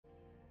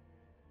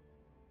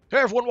Hey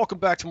everyone, welcome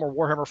back to more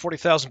Warhammer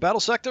 40,000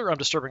 Battlesector. I'm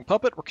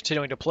DisturbingPuppet. We're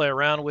continuing to play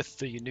around with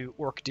the new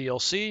Ork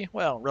DLC.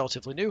 Well,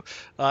 relatively new.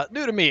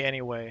 New to me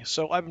anyway.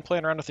 So I've been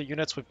playing around with the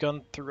units. We've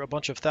gone through a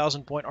bunch of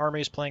 1,000-point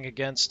armies playing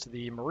against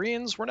the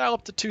Marines. We're now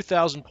up to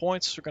 2,000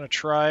 points. We're going to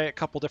try a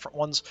couple different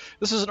ones.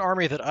 This is an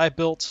army that I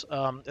built.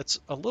 It's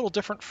a little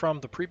different from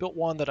the pre-built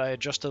one that I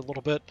adjusted a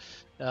little bit.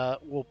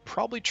 We'll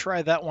probably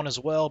try that one as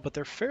well, but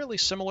they're fairly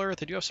similar.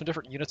 They do have some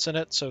different units in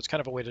it, so it's kind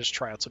of a way to just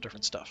try out some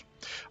different stuff.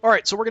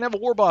 Alright, so we're going to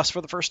have a Warboss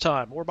for the first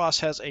time.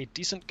 Warboss has a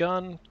decent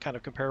gun, kind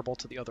of comparable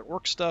to the other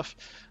Ork stuff,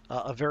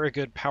 a very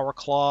good power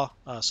claw,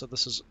 so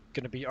this is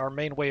going to be our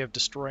main way of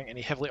destroying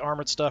any heavily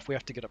armored stuff. We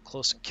have to get up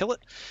close and kill it.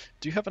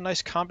 Do have a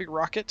nice combi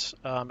rocket.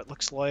 It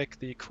looks like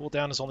the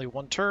cooldown is only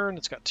 1 turn.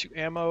 It's got 2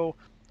 ammo.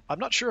 I'm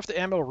not sure if the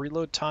ammo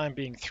reload time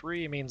being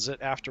 3 means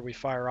that after we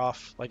fire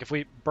off, like if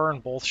we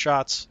burn both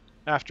shots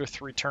after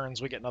 3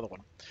 turns, we get another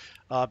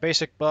one.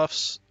 Basic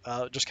buffs,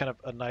 just kind of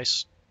a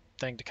nice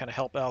thing to kind of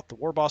help out the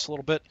Warboss a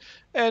little bit,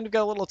 and we've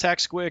got a little attack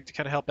squig to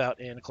kind of help out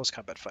in close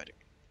combat fighting.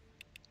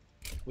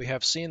 We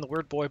have seen the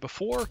Weird Boy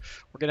before.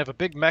 We're going to have a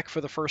big mech for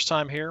the first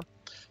time here.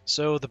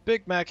 So the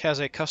big mech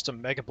has a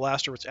custom Mega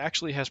Blaster, which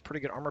actually has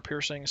pretty good armor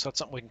piercing, so that's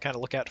something we can kind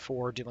of look at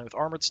for dealing with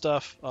armored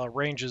stuff.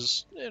 Range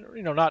is,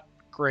 not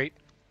great,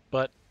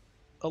 but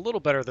a little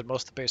better than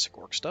most of the basic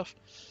Ork stuff.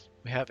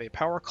 We have a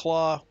Power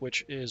Claw,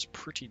 which is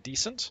pretty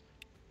decent.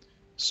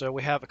 So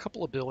we have a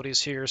couple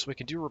abilities here. So we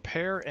can do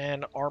repair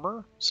and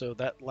armor. So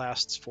that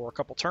lasts for a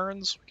couple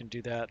turns. We can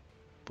do that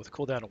with a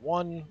cooldown of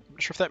 1. I'm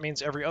not sure if that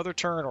means every other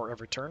turn or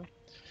every turn.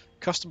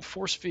 Custom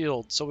force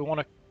field. So we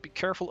want to be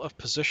careful of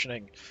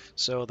positioning.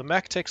 So the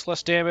mech takes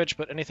less damage,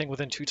 but anything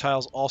within 2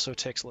 tiles also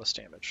takes less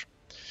damage.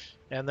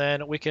 And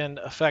then we can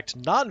affect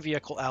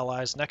non-vehicle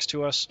allies next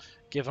to us,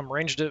 give them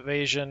ranged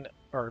evasion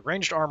or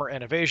ranged armor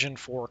and evasion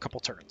for a couple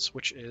turns,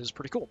 which is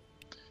pretty cool.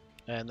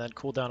 And then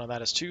cooldown on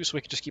that is 2, so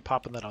we can just keep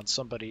popping that on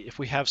somebody if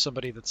we have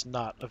somebody that's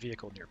not a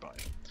vehicle nearby.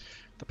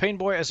 The Pain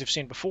Boy, as you've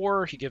seen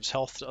before, he gives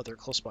health to other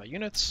close-by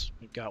units.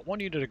 We've got 1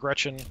 unit of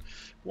Gretchen,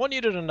 1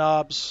 unit of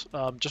Knobs,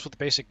 just with the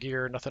basic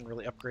gear, nothing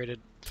really upgraded.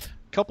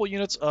 A couple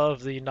units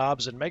of the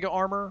Knobs and Mega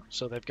Armor,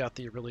 so they've got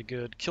the really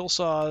good kill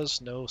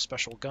saws, no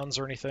special guns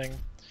or anything.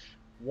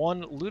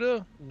 1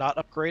 Luda, not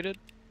upgraded.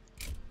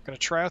 Going to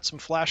try out some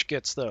Flash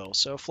Gits, though.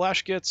 So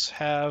Flash Gits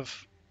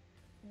have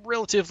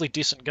relatively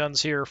decent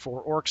guns here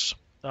for Orks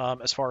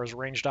as far as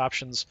ranged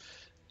options.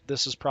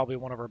 This is probably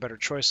one of our better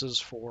choices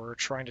for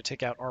trying to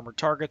take out armored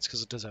targets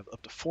because it does have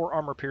up to 4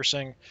 armor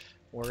piercing,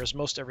 whereas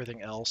most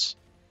everything else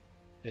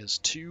is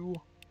 2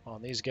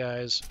 on these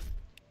guys.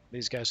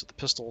 These guys with the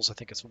pistols, I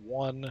think it's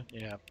 1.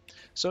 Yeah,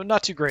 so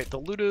not too great. The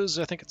Ludas,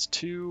 I think it's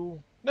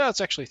 2. No,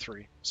 it's actually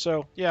 3.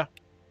 So yeah,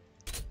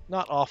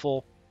 not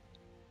awful.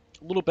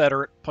 A little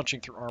better at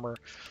punching through armor.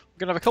 We're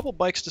going to have a couple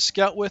bikes to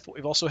scout with.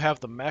 We also have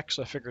the mech,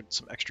 so I figured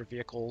some extra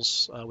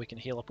vehicles we can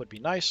heal up would be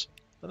nice.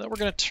 And then we're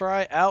going to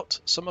try out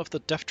some of the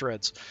Def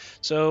Dreads.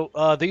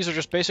 So these are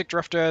just basic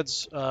Def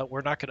Dreads.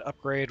 We're not going to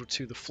upgrade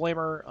to the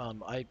Flamer.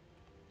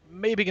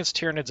 Maybe against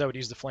Tyranids I would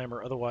use the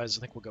Flamer. Otherwise,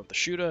 I think we'll go with the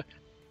Shooter.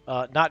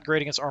 Not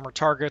great against armored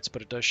targets,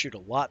 but it does shoot a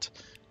lot.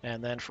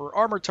 And then for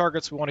armored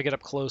targets, we want to get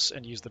up close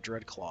and use the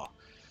Dread Claw.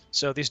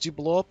 So these do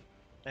blow up.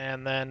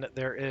 And then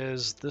there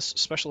is this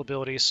special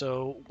ability,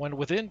 so when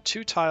within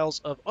 2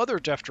 tiles of other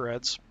Def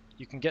Dreads,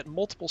 you can get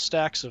multiple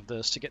stacks of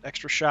this to get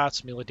extra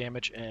shots, melee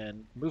damage,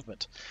 and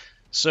movement.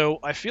 So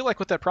I feel like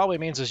what that probably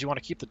means is you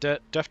want to keep the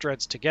Def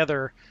Dreads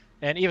together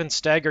and even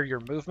stagger your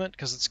movement,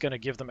 because it's going to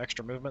give them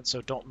extra movement,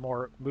 so don't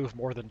move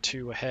more than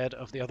 2 ahead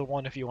of the other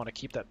one if you want to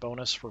keep that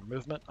bonus for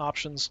movement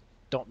options.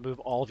 Don't move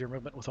all of your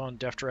movement with one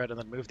Def Dread and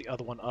then move the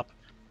other one up.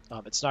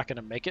 It's not going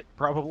to make it,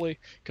 probably,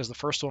 because the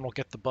first one will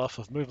get the buff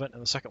of movement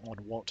and the second one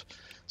won't.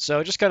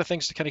 So just kind of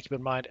things to kind of keep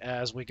in mind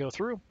as we go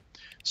through.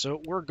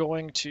 So we're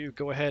going to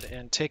go ahead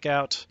and take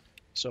out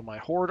my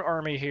Horde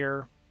army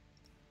here.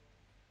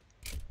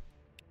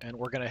 And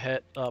we're going to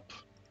hit up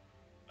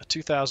a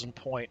 2,000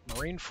 point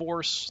Marine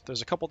force.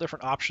 There's a couple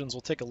different options.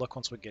 We'll take a look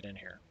once we get in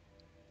here.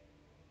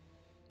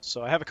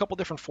 So I have a couple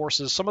different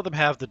forces. Some of them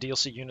have the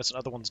DLC units and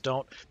other ones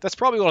don't. That's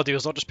probably what I'll do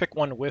is I'll just pick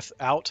one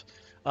without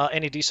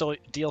any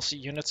DLC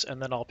units, and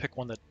then I'll pick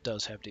one that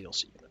does have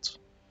DLC units.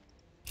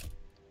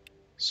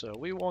 So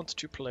we want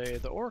to play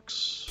the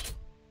Orks,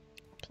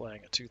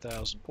 playing at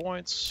 2,000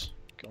 points,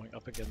 going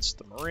up against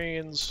the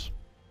Marines.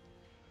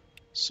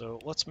 So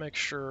let's make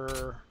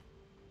sure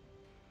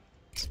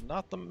it's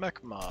not the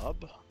mech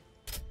mob,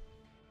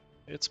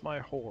 it's my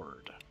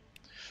Horde.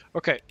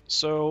 Okay,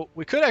 so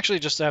we could actually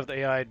just have the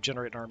AI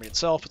generate an army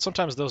itself, but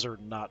sometimes those are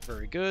not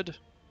very good.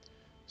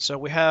 So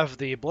we have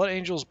the Blood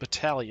Angels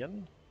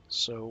Battalion,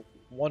 so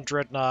 1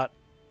 Dreadnought,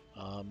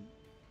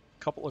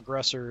 couple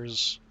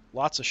aggressors,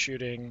 lots of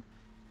shooting,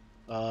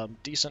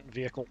 decent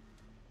vehicle.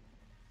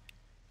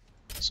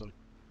 So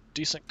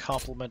decent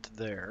complement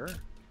there.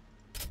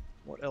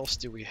 What else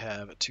do we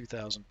have at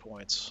 2,000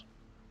 points?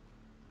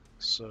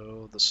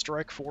 So the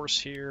Strike Force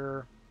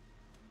here.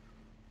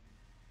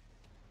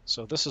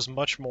 So this is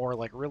much more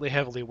like really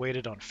heavily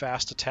weighted on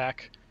fast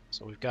attack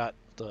So we've got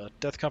the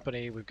Death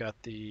Company, we've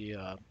got the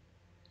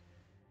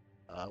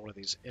what are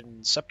these,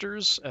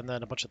 Inceptors, and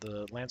then a bunch of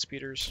the Land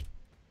Speeders.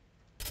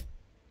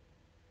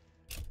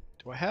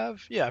 Do I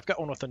have? Yeah, I've got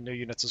one with the new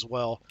units as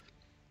well.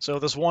 So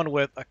there's one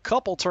with a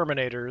couple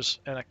Terminators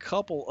and a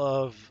couple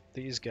of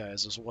these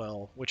guys as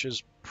well, which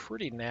is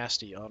pretty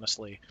nasty,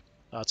 honestly.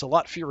 It's a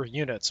lot fewer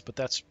units, but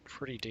that's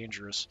pretty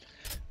dangerous.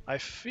 I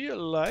feel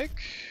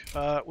like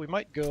we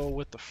might go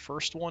with the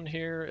first one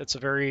here. It's a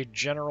very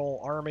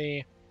general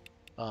army.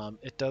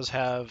 It does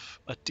have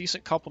a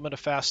decent complement of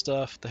fast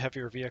stuff, the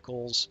heavier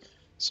vehicles,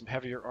 some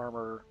heavier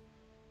armor.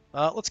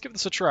 Let's give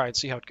this a try and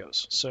see how it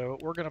goes. So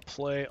we're going to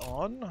play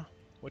on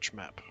which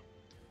map?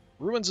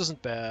 Ruins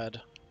isn't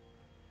bad.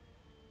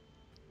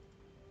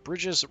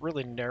 Bridges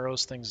really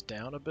narrows things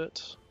down a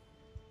bit.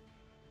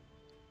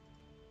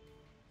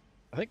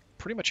 I think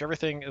pretty much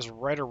everything is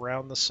right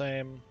around the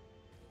same.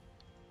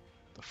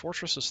 The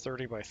fortress is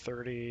 30 by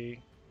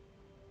 30.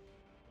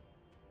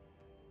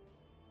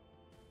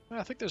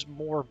 I think there's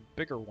more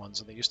bigger ones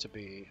than there used to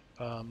be.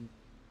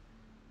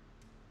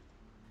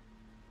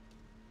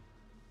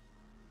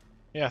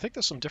 Yeah, I think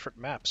there's some different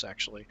maps,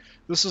 actually.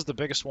 This is the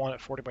biggest one at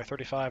 40 by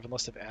 35,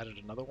 unless they've added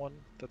another one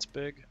that's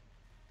big.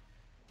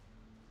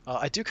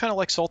 I do kind of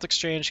like Salt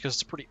Exchange because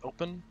it's pretty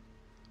open.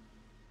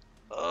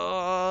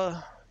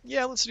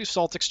 Yeah, let's do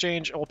Salt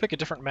Exchange, and we'll pick a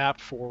different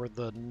map for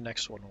the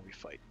next one when we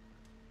fight.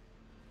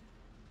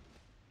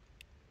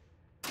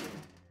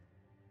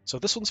 So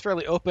this one's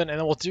fairly open, and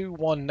then we'll do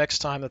one next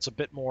time that's a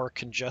bit more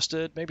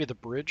congested. Maybe the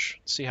bridge,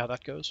 see how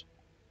that goes.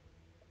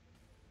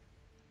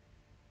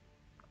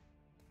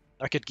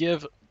 I could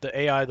give the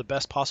AI the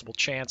best possible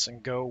chance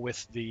and go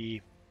with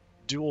the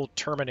dual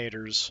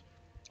Terminators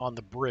on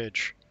the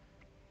bridge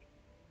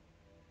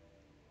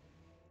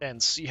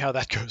and see how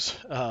that goes.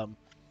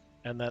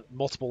 And then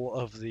multiple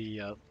of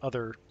the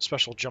other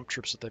special jump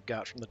troops that they've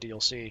got from the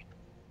DLC,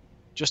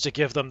 just to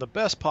give them the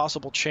best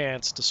possible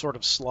chance to sort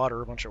of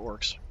slaughter a bunch of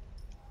orcs.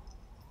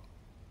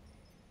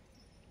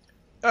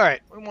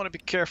 Alright, we want to be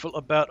careful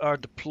about our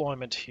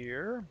deployment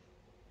here.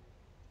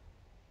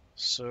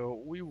 So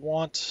we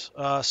want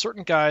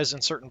certain guys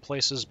in certain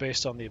places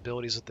based on the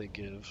abilities that they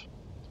give.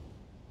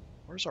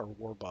 Where's our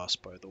Warboss,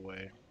 by the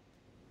way?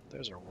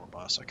 There's our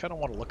Warboss. I kind of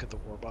want to look at the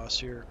Warboss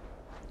here.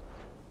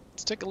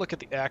 Let's take a look at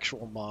the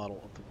actual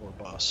model of the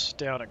Warboss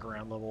down at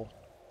ground level.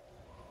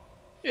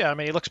 Yeah, I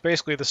mean, he looks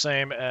basically the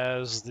same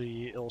as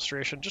the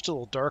illustration, just a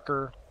little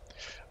darker.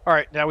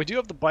 Alright, now we do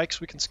have the bikes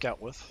we can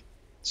scout with,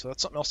 so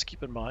that's something else to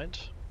keep in mind.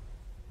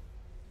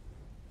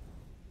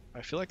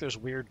 I feel like there's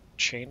weird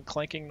chain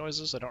clanking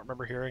noises I don't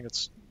remember hearing.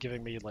 It's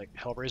giving me like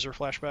Hellraiser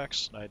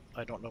flashbacks.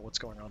 I don't know what's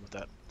going on with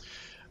that.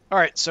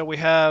 Alright, so we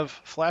have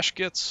flash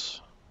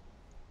gits.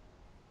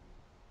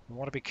 We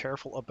want to be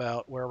careful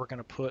about where we're going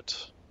to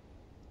put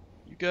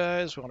you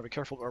guys. We want to be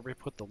careful where we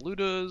put the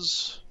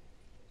Ludas.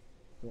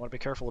 We want to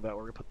be careful about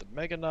where we put the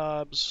Mega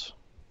Knobs.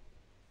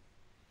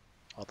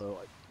 Although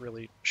it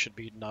really should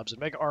be Knobs and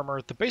Mega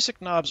Armor. The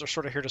basic Knobs are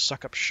sort of here to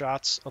suck up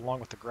shots along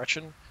with the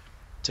Gretchen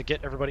to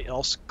get everybody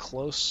else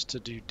close to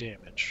do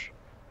damage.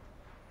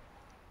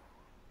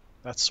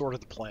 That's sort of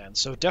the plan.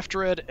 So Def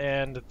Dread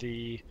and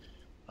the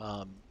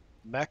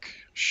mech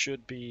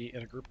should be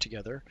in a group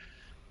together.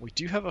 We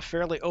do have a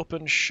fairly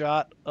open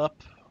shot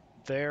up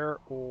there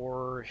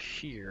or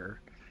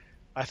here.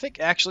 I think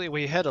actually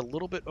we head a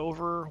little bit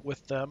over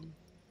with them.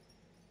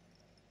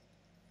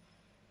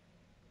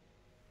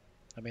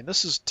 I mean,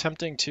 this is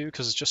tempting too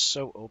because it's just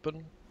so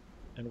open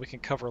and we can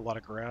cover a lot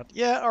of ground.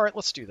 Yeah, alright,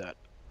 let's do that.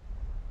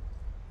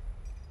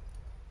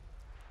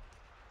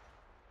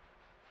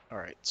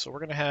 Alright, so we're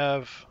going to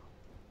have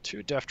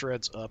 2 Def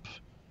Dreads up.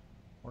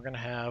 We're going to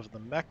have the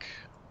mech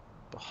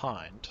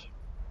behind.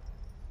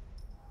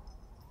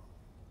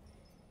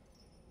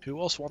 Who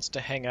else wants to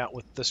hang out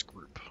with this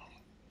group?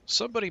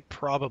 Somebody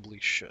probably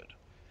should.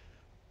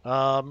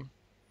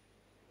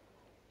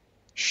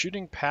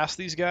 Shooting past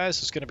these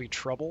guys is going to be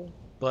trouble,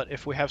 but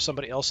if we have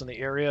somebody else in the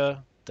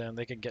area, then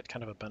they can get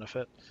kind of a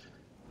benefit.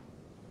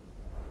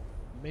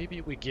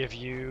 Maybe we give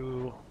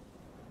you...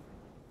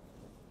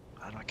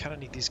 I don't know, I kind of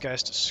need these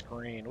guys to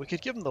screen. We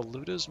could give them the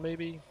Ludas,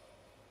 maybe.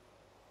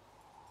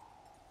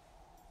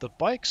 The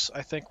bikes,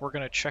 I think we're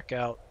going to check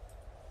out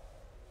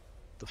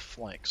the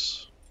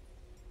flanks.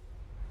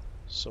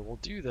 So we'll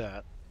do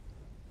that.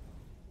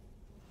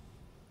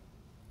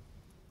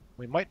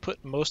 We might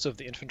put most of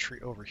the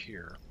infantry over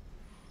here.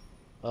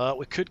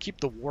 We could keep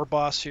the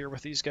Warboss here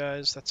with these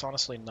guys. That's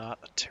honestly not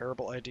a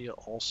terrible idea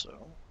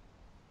also.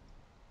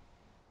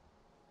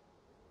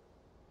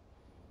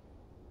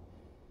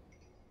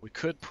 We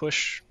could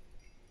push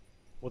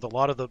with a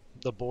lot of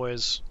the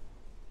boys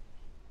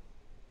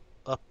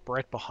up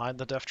right behind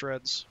the Def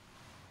Dreads.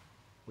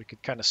 We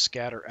could kind of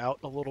scatter out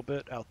a little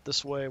bit out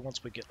this way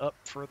once we get up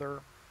further.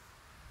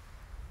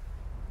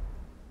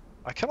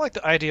 I kind of like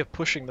the idea of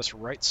pushing this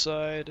right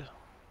side,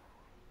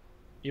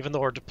 even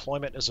though our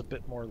deployment is a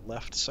bit more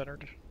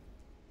left-centered.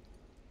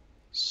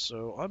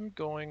 So I'm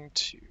going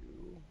to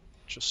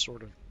just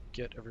sort of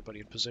get everybody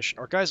in position.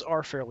 Our guys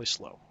are fairly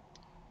slow.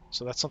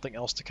 So that's something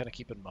else to kind of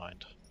keep in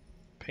mind.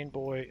 Pain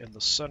Boy in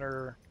the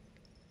center.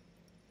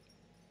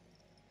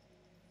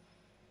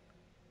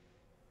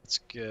 Let's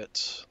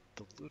get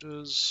the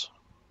Ludas.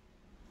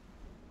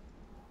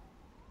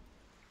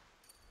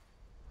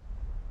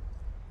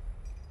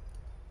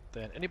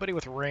 Then anybody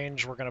with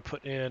range we're going to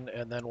put in,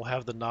 and then we'll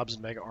have the Knobs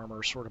and Mega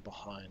Armor sort of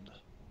behind,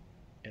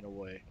 in a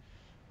way.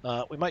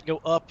 We might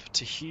go up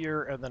to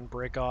here and then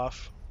break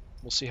off.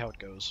 We'll see how it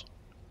goes.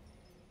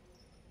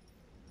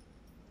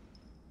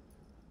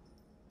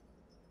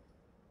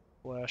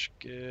 Flash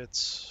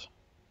gets...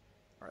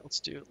 Alright, let's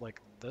do it like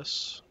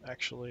this,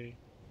 actually.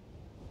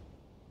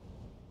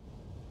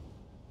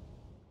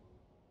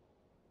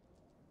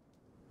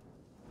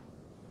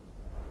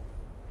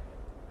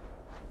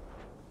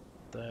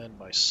 Then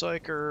my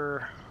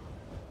Psyker.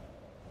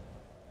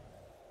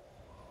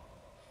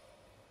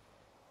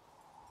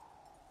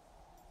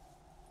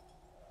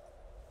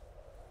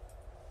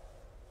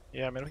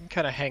 Yeah, I mean, we can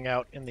kind of hang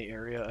out in the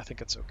area. I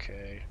think it's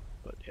okay.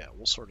 But yeah,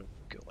 we'll sort of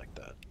go like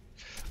that.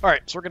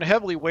 Alright, so we're going to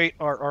heavily weight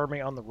our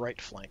army on the right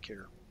flank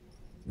here.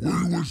 We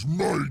was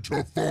made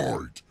to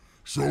fight,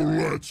 so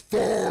let's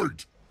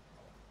fight!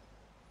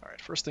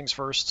 Alright, first things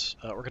first,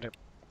 we're going to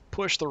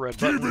push the red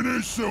button. Giving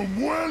it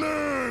some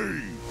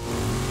willy!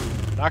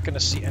 Not going to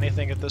see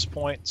anything at this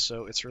point,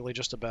 so it's really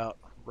just about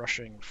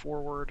rushing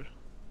forward.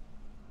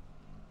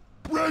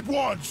 Red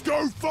ones,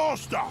 go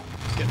faster!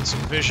 Getting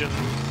some vision,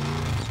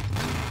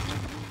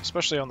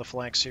 especially on the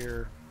flanks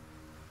here,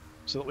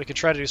 so that we can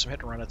try to do some hit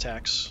and run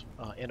attacks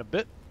in a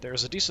bit.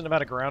 There's a decent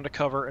amount of ground to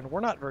cover, and we're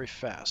not very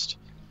fast,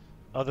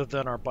 other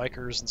than our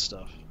bikers and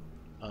stuff.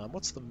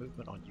 What's the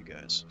movement on you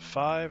guys?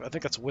 5? I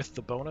think that's with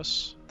the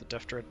bonus, the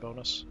Death Dread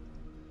bonus.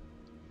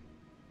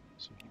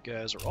 So you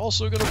guys are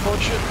also going to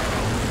punch it.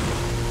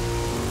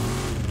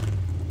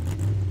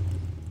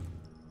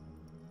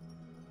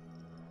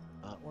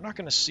 We're not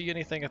going to see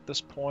anything at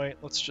this point.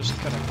 Let's just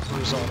kind of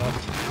cruise on up.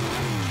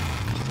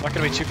 I'm not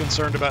going to be too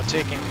concerned about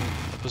taking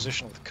a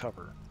position with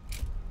cover.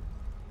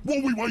 What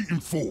are we waiting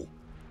for?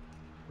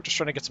 We're just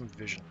trying to get some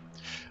vision.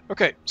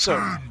 Okay, so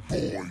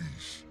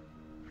boys.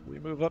 We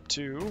move up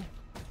to...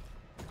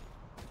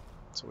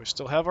 So we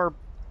still have our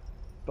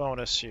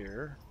bonus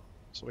here.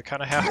 So we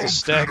kind of have to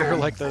stagger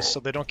like this so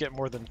they don't get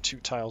more than 2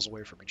 tiles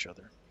away from each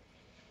other.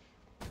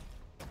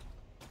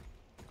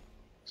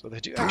 So they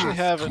do actually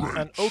have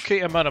an okay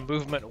amount of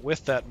movement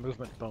with that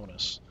movement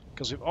bonus,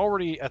 because we've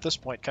already, at this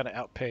point, kind of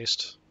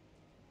outpaced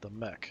the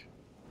mech.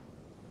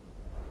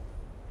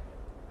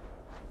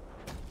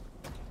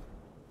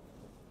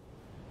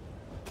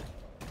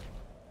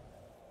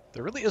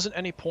 There really isn't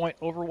any point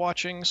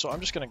overwatching, so I'm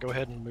just going to go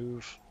ahead and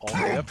move all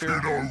the way up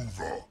here.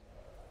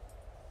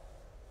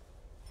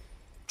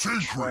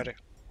 Try to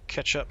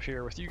catch up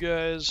here with you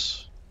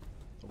guys.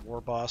 The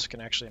Warboss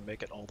can actually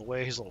make it all the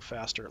way. He's a little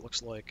faster, it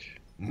looks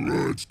like.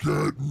 Let's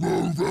get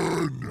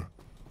moving!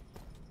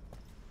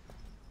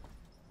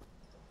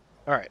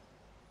 Alright.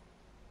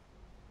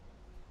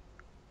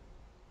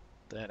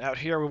 Then out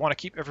here, we want to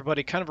keep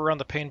everybody kind of around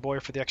the Pain Boy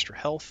for the extra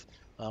health.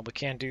 We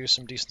can do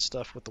some decent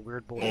stuff with the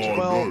Weird Boy as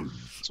well.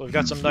 So we've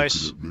got some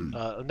nice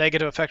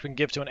negative effect we can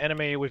give to an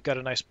enemy. We've got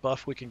a nice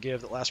buff we can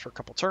give that lasts for a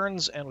couple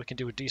turns, and we can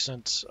do a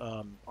decent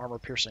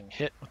armor-piercing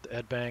hit with the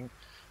Ed Bang,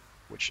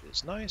 which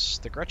is nice.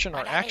 The Gretchen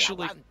are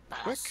actually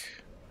quick.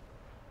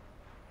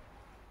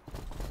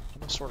 I'm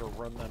going to sort of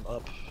run them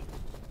up.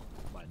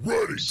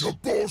 Ready to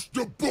boss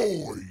the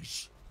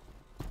boys!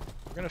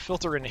 We're going to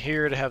filter in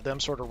here to have them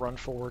sort of run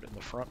forward in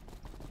the front.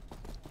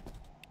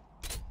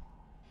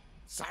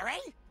 Sorry?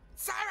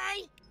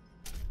 Sorry!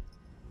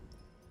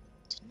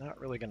 It's not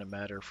really going to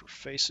matter for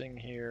facing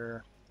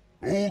here.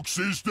 Orks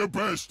is the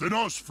best, and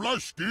us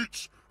flash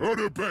gits are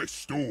the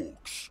best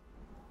orks.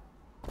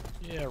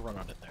 Yeah, run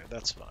on in there.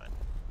 That's fine.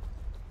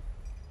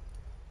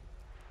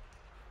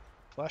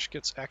 Flash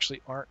kits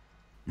actually aren't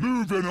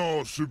moving our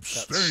that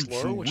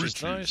substantial slow, which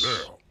is riches nice.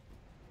 out.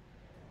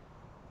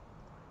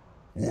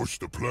 What's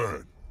the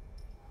plan?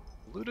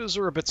 Ludas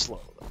are a bit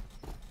slow, though.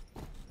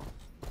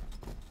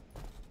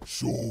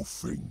 Sure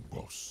thing,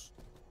 boss.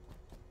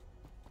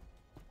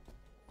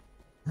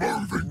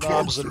 Moving Knobs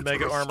closer and to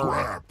Mega the Armor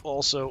scrap.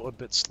 also a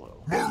bit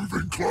slow.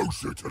 Moving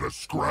closer to the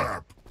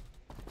scrap.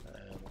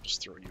 And we'll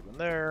just throw you in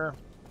there.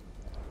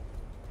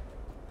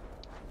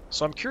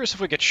 So I'm curious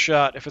if we get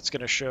shot, if it's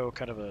going to show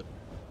kind of a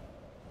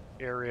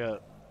area.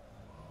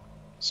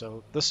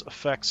 So this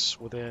affects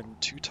within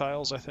 2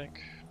 tiles, I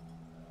think.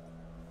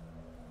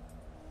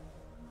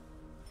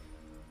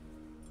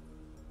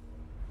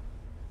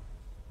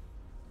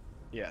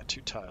 Yeah,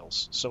 2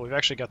 tiles. So we've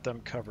actually got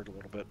them covered a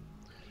little bit.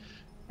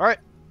 Alright,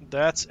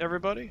 that's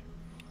everybody.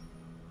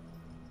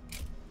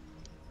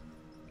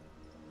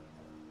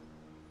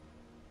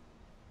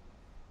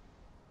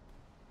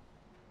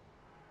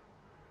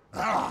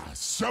 Ah,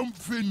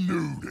 something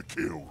new to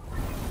kill.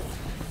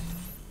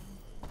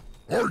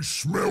 I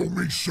smell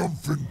me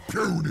something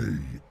puny.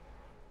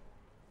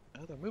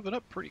 They're moving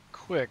up pretty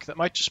quick. That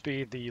might just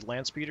be the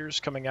land speeders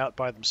coming out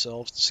by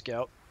themselves to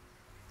scout.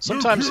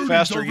 Sometimes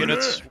faster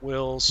units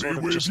will sort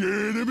of just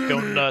go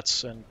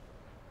nuts and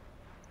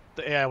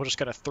Yeah, we'll just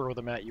kind of throw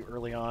them at you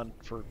early on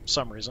for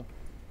some reason.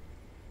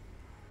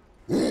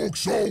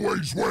 Orks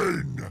always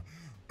win,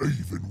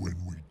 even when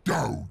we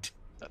don't.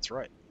 That's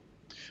right.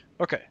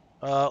 Okay,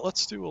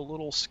 let's do a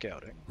little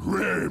scouting.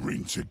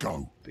 Raring to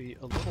go. Be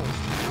a little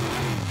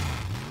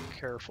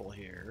careful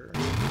here.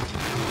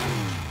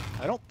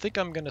 I don't think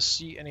I'm going to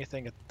see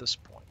anything at this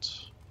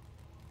point,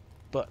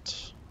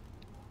 but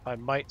I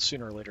might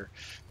sooner or later.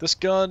 This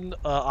gun,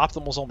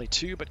 optimal's only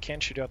 2, but can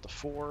shoot out to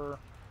 4.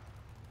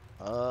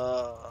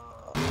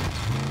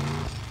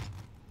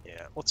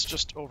 Yeah, let's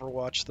just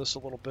overwatch this a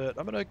little bit.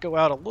 I'm going to go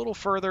out a little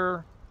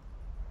further.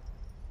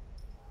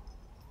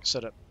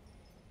 Set up.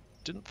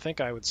 Didn't think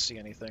I would see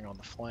anything on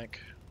the flank.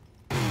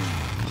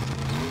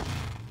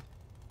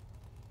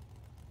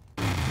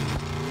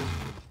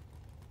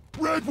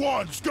 Red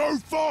ones, go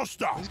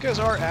faster! These guys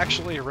are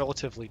actually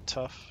relatively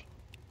tough.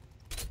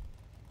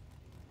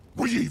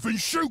 We even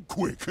shoot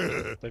quick!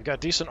 They've got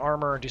decent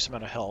armor and decent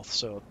amount of health,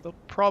 so they'll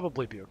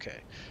probably be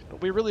okay.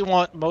 But we really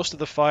want most of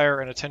the fire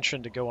and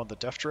attention to go on the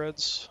Def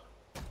Dreads.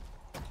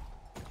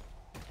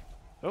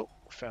 Oh,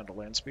 found a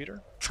land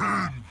speeder.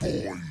 10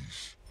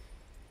 boys!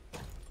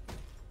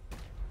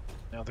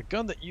 Now the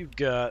gun that you've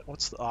got,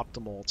 what's the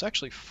optimal? It's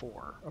actually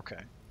 4. Okay.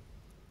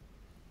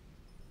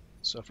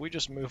 So if we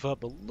just move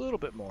up a little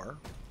bit more,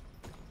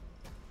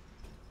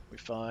 we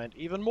find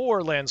even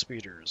more land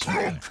speeders.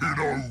 Okay. Plunk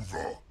it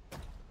over!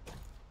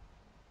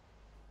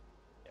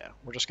 Yeah,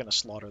 we're just going to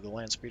slaughter the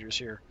land speeders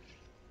here.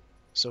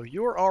 So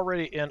you're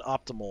already in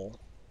optimal.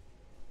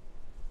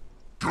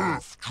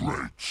 Death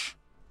Dredge!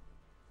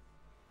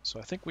 So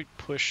I think we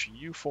push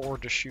you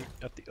forward to shoot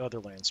at the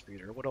other land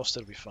speeder. What else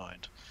did we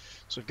find?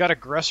 So we've got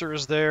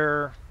aggressors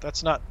there.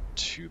 That's not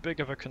too big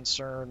of a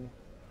concern.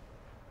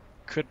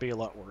 Could be a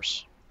lot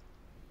worse.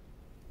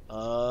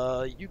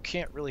 You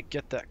can't really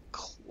get that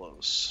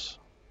close.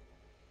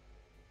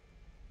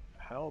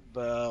 How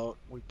about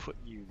we put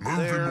you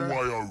there? Moving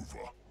way over.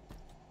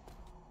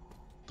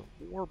 The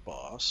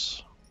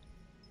Warboss.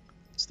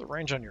 What's the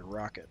range on your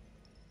rocket?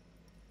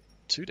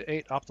 2 to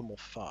 8, optimal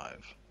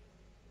 5.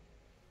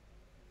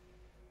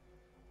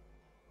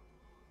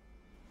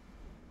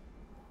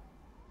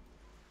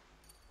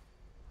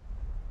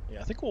 Yeah,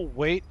 I think we'll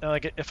wait.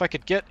 If I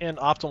could get in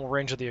optimal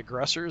range of the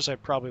aggressors, I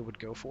probably would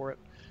go for it.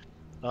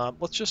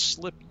 Let's just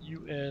slip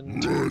you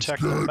in to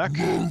protect the mech.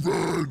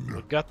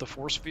 We've got the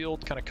force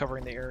field kind of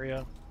covering the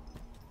area.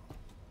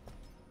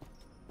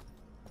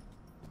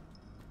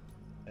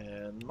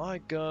 And my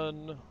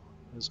gun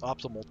is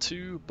optimal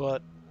 2,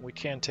 but we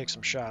can take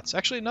some shots.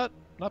 Actually, not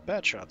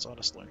bad shots,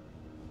 honestly.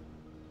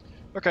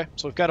 Okay,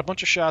 so we've got a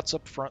bunch of shots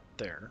up front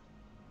there.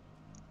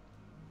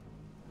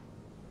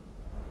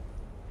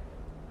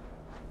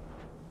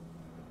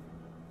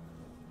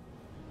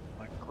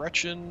 My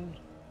Gretchen,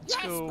 let's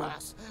Yes, go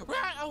boss.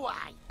 Right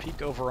away.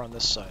 peek over on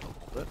this side a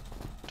little bit.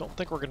 Don't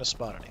think we're going to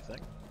spot anything.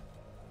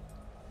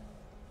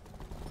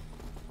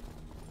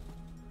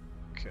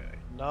 Okay,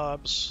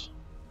 knobs.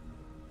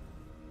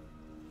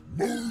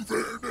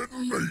 Moving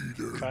and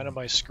leading. Kind of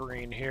my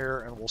screen here,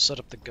 and we'll set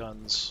up the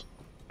guns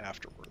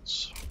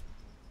afterwards.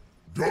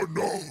 The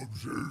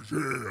knobs is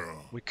here.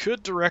 We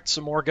could direct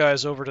some more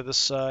guys over to this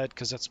side,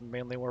 because that's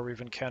mainly where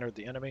we've encountered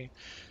the enemy.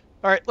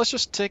 Alright, let's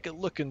just take a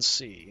look and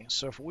see.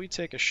 So if we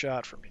take a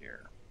shot from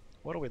here,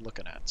 what are we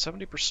looking at?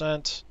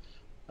 70%,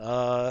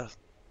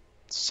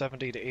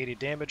 70 to 80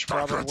 damage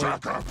probably.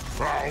 Taka,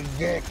 our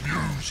warp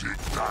music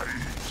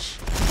days.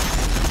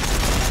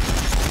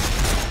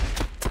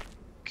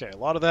 Okay, a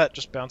lot of that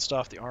just bounced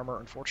off the armor,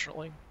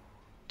 unfortunately.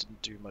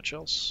 Didn't do much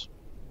else.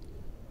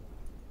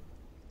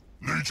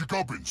 Need your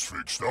gubbins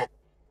fixed up.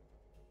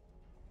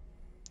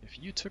 If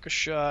you took a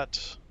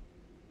shot...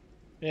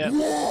 Yeah.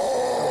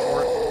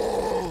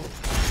 Whoa!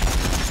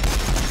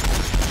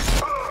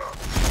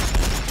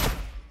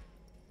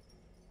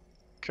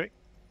 Okay.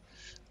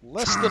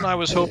 Less than I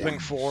was hoping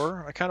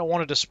for. I kind of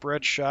wanted to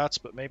spread shots,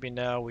 but maybe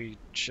now we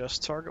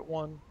just target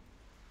one.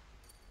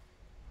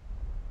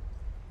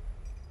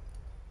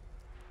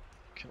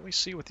 Can we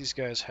see what these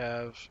guys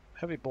have?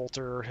 Heavy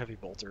bolter,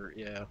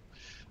 yeah.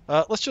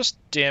 Let's just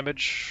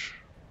damage.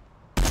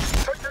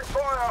 Taking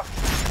fire!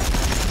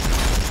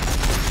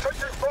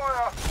 Taking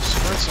fire!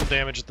 Spread some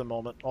damage at the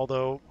moment,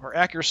 although our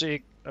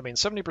accuracy, I mean,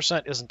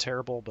 70% isn't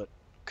terrible, but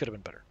could have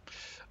been better.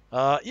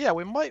 Yeah,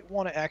 we might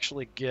want to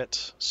actually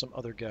get some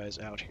other guys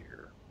out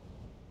here.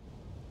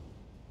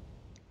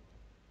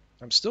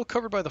 I'm still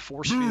covered by the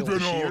force field Moving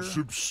here. our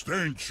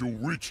substantial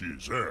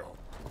riches out.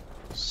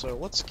 So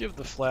let's give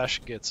the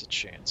Flash Gits a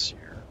chance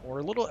here. We're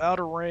a little out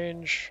of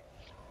range.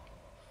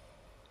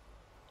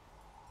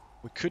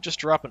 We could just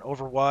drop an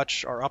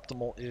Overwatch. Our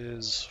optimal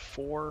is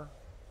 4,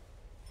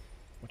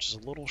 which is a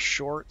little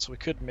short, so we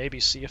could maybe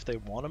see if they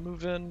want to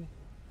move in.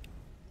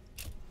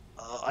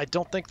 I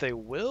don't think they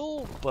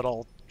will, but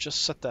I'll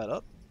just set that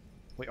up.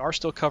 We are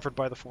still covered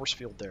by the force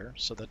field there,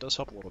 so that does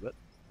help a little bit.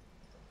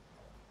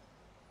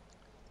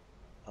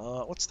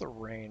 What's the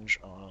range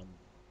on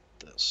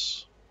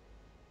this?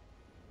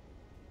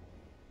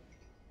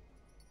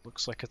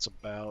 Looks like it's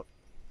about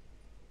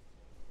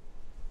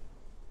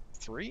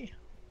 3?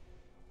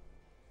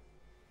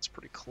 It's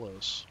pretty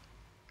close.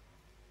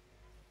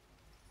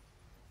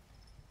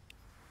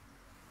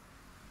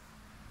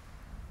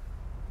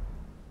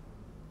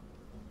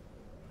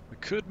 We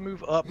could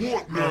move up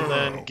and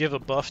then give a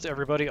buff to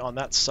everybody on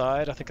that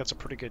side. I think that's a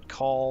pretty good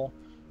call.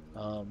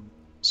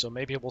 So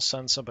maybe we'll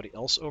send somebody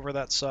else over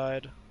that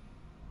side.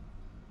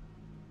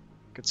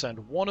 Could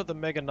send one of the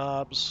Mega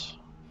Knobs.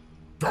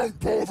 Don't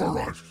bother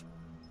us!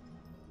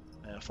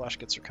 Flash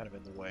Gits are kind of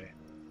in the way.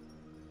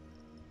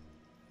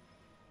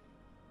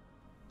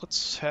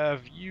 Let's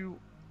have you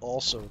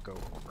also go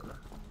over.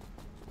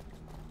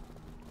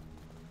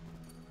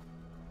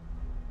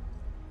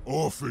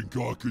 I think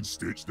I can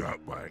stitch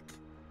that back.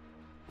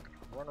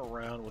 Run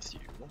around with you.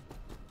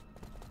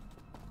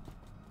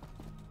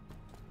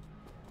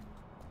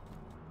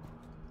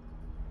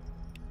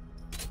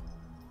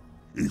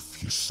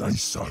 If you say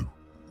so.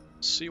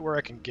 See where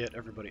I can get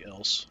everybody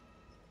else.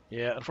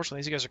 Yeah,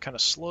 unfortunately these guys are kind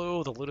of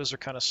slow, the Ludas are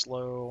kind of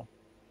slow.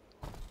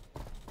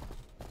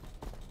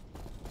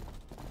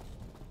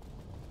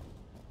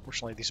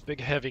 Unfortunately, these big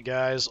heavy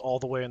guys all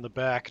the way in the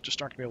back just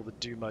aren't going to be able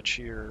to do much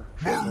here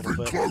for a little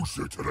Moving bit.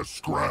 closer to the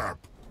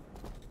scrap.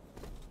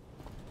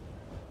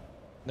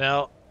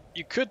 Now,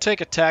 you could take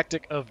a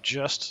tactic of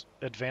just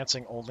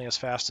advancing only as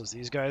fast as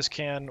these guys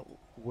can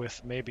with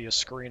maybe a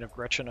screen of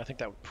Gretchen. I think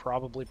that would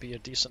probably be a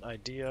decent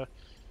idea.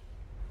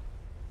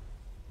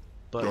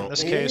 But in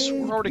this case,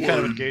 we're already kind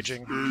of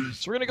engaging.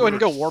 So we're going to go ahead and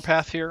go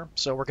Warpath here.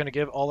 So we're going to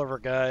give all of our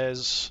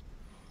guys...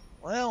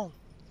 Well,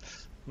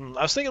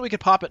 I was thinking we could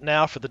pop it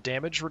now for the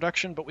damage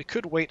reduction, but we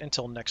could wait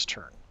until next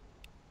turn.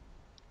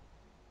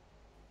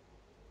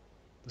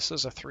 This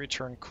is a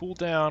 3-turn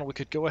cooldown. We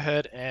could go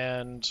ahead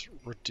and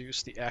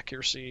reduce the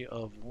accuracy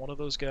of one of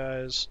those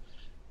guys.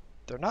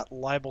 They're not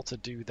liable to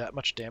do that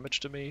much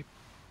damage to me.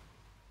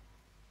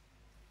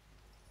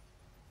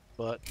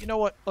 But you know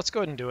what? Let's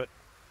go ahead and do it.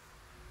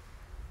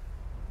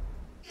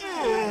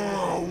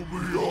 Oh,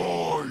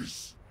 my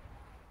eyes!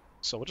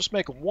 So we'll just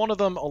make one of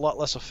them a lot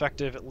less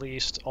effective at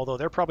least, although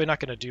they're probably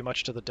not going to do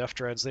much to the Def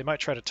Dreads. They might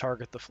try to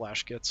target the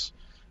Flash Gits,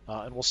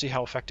 and we'll see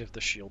how effective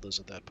the shield is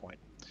at that point.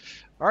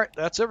 Alright,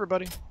 that's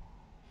everybody.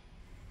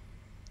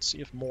 Let's see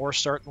if more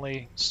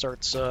certainly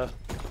starts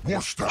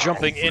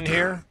jumping in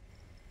here.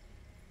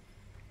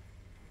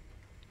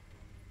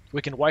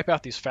 We can wipe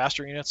out these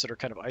faster units that are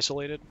kind of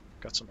isolated.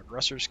 Got some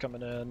aggressors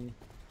coming in.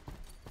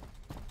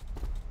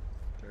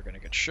 They're going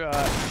to get shot.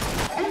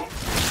 A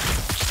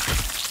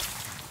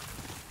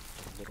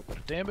little bit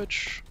of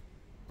damage.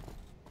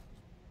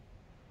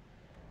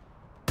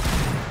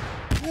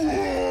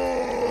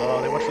 Oh,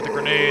 they went for the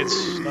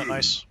grenades. Not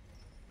nice.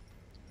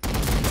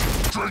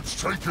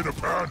 Dread's taking a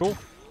pound. Cool.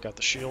 Got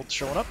the shield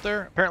showing up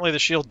there. Apparently the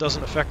shield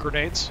doesn't affect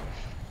grenades.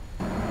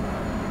 Ooh,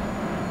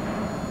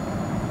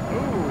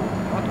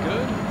 not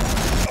good.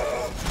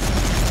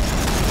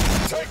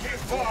 Taking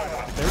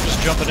fire. They're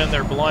just jumping in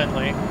there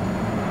blindly.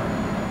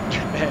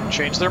 And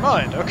change their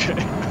mind. Okay.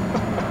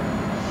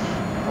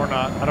 Or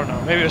not. I don't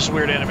know. Maybe it's a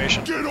weird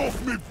animation. Get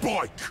off me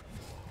bike!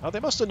 Oh, they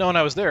must have known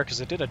I was there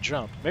because it did a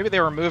jump. Maybe they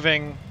were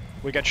moving,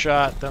 we got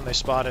shot, then they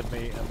spotted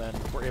me, and then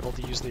were able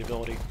to use the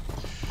ability.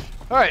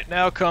 Alright,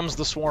 now comes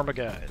the swarm of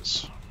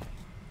guys.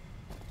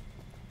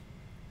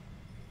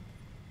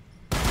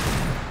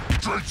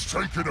 Dread's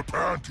taking a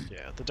poundy.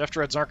 Yeah, the Def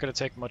Dreads aren't going to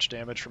take much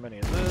damage from any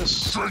of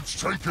this.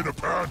 Dread's taking a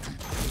poundy.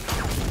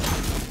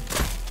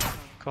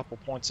 Couple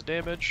points of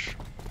damage.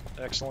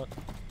 Excellent.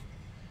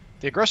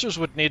 The aggressors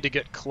would need to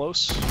get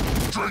close.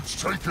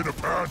 Dread's taking a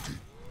poundy.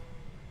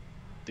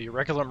 The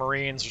regular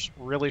Marines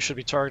really should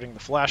be targeting the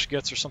Flash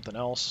Gits or something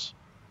else.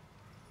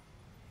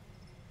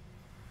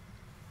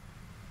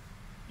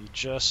 You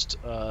just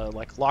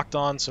like locked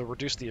on, so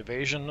reduced the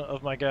evasion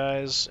of my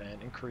guys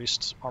and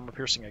increased armor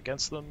piercing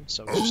against them.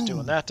 So just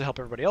doing that to help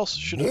everybody else.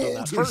 Should have done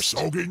that first.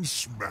 Sogging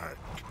smack.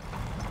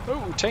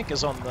 Oh, tank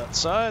is on that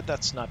side.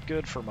 That's not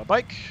good for my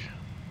bike.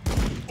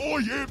 Oh,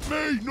 yeah,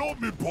 me,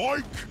 not me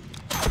bike.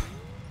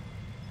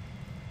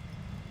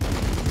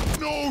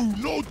 No,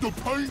 not the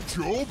paint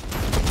job.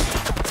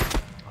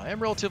 I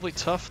am relatively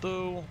tough,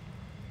 though.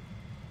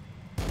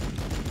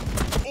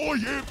 Oh,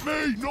 yeah,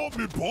 me, not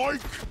me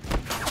bike.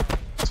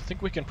 So I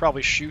think we can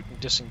probably shoot and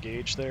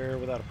disengage there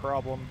without a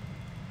problem.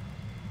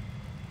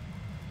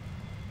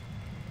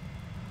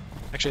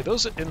 Actually,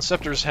 those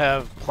Inceptors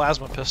have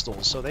plasma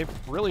pistols, so they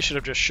really should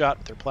have just shot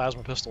with their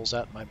plasma pistols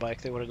at my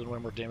bike. They would have done way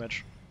more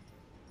damage.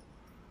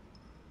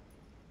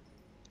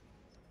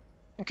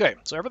 Okay,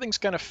 so everything's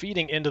kind of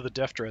feeding into the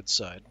Def Dread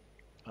side.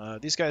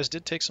 These guys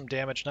did take some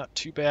damage, not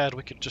too bad.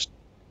 We could just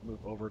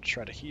move over to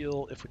try to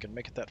heal if we can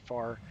make it that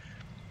far.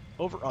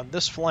 Over on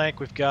this flank,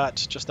 we've got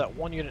just that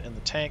one unit in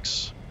the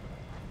tanks.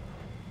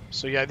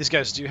 So yeah, these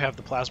guys do have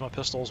the plasma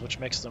pistols, which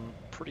makes them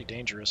pretty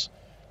dangerous.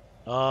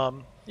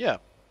 Yeah,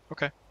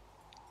 okay.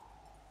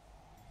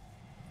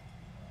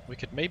 We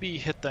could maybe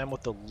hit them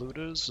with the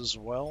Ludas as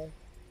well,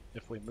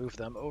 if we move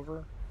them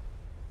over.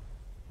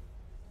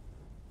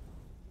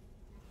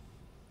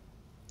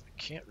 I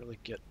can't really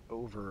get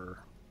over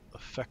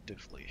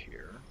effectively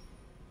here.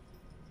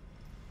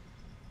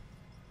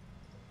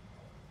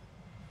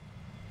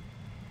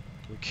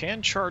 We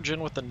can charge in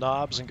with the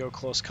knobs and go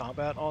close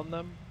combat on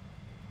them.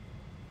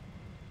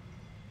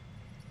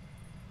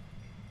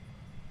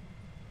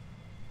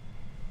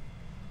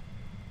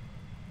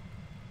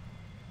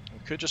 We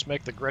could just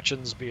make the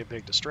Gretchens be a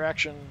big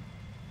distraction.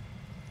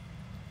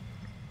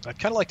 I'd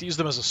kind of like to use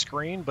them as a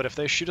screen, but if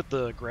they shoot at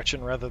the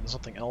Gretchen rather than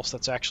something else,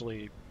 that's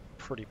actually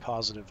pretty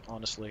positive,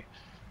 honestly.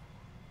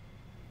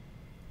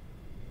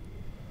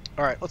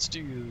 Alright, let's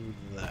do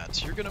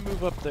that. You're going to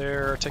move up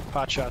there, take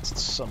pot shots at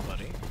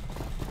somebody.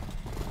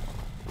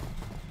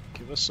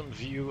 Give us some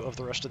view of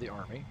the rest of the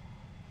army.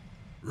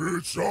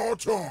 It's our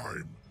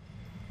time.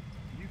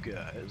 You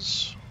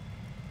guys...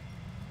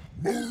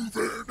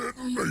 Moving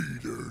and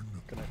leading.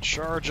 Gonna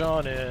charge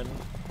on in.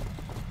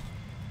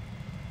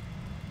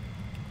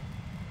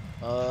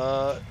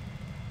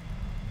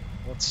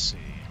 Let's see.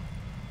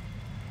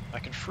 I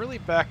can freely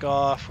back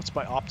off. What's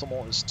my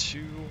optimal is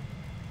 2.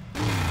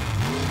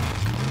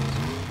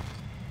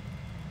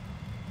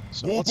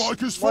 So let's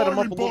light them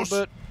up a little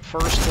bit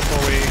first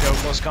before we go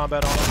close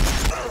combat on them.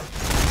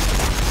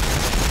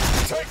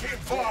 Taking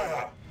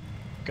fire.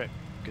 Okay,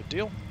 good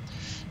deal.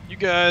 You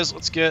guys,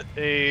 let's get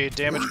a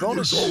damage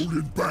bonus.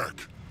 Holding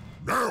back.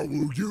 Now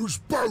we'll use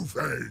both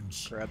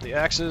hands. Grab the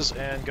axes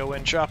and go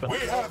in chopping. We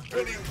have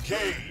been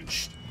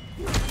engaged.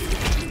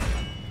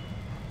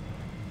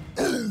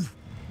 Oh,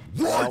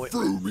 right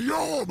through the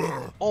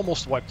armor.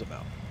 Almost wiped him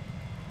out.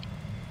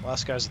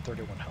 Last guy's at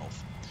 31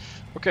 health.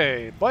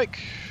 Okay, bike.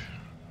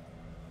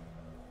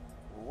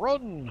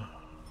 Run.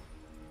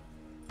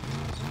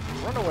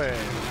 Run away.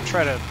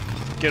 Try to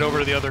get over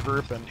to the other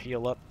group and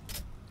heal up.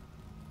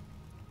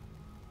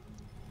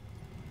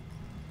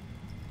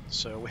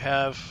 So we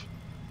have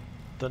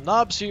the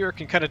knobs here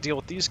can kind of deal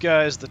with these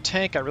guys. The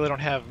tank, I really don't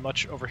have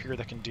much over here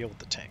that can deal with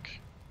the tank.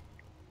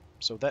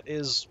 So that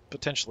is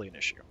potentially an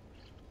issue.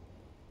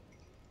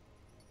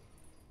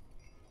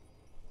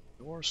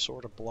 You're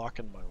sort of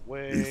blocking my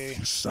way. If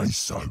you say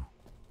so.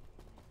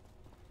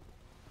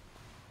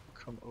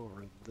 Come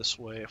over this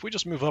way. If we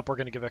just move up, we're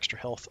going to give extra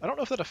health. I don't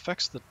know if that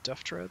affects the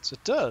Death Treads.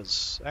 It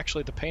does.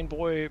 Actually, the Pain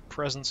Boy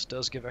presence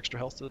does give extra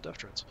health to the Death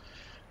Treads.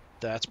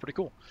 That's pretty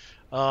cool.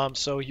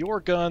 So your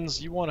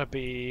guns, you want to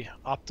be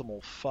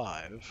optimal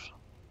 5.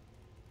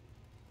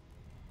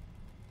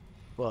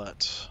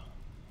 But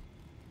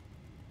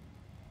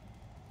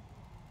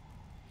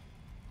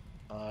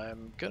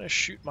I'm going to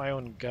shoot my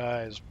own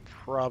guys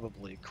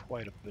probably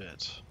quite a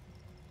bit.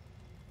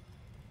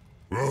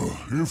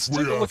 Let's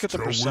take a look at the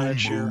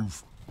percentage here.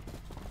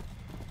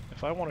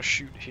 If I want to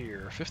shoot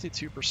here,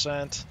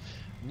 52%.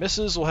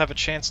 Misses will have a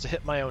chance to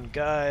hit my own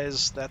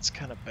guys. That's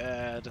kind of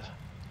bad.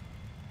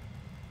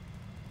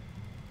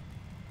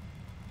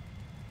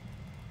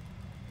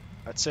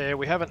 I'd say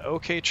we have an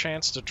okay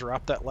chance to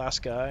drop that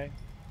last guy.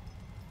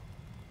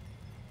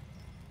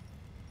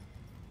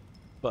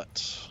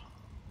 But.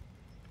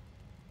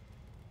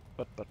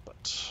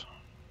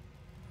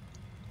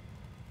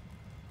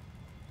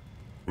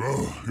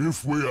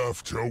 If we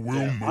have to, we'll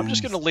move. I'm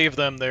just going to leave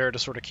them there to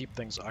sort of keep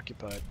things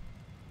occupied.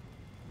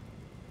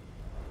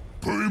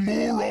 Putting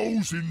more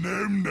holes in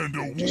them than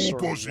the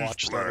Warboss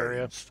watch is that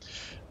area. planned.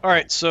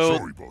 Alright, so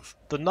Sorry, boss.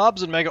 the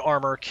knobs and mega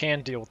armor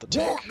can deal with the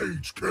tank. What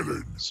needs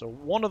killing? So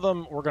one of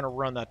them, we're going to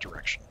run that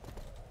direction.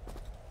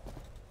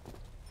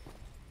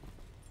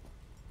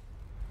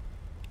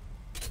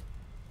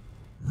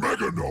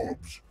 Mega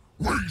knobs.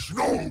 We's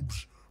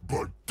knobs,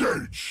 but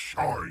dead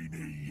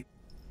shiny.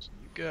 So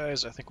you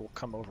guys, I think, will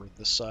come over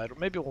this side. Or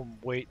maybe we'll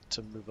wait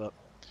to move up.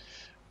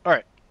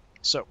 Alright,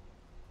 so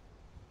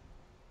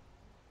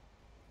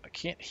I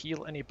can't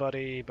heal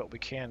anybody, but we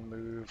can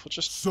move. Let's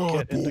just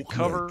get into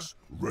cover. Legs,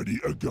 ready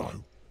to go.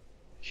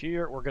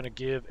 Here, we're going to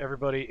give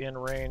everybody in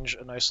range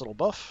a nice little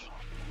buff.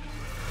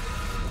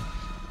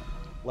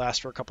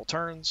 Last for a couple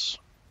turns.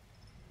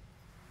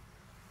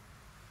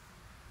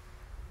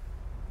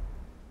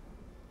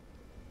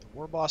 The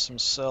Warboss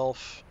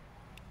himself,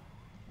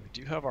 we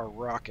do have our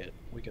rocket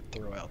we could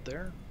throw out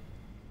there.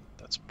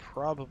 That's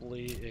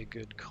probably a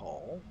good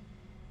call.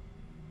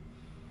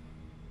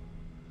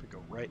 We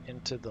go right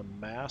into the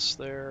mass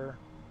there.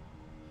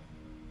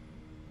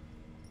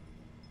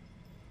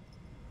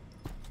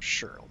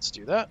 Sure, let's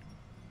do that.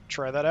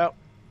 Try that out.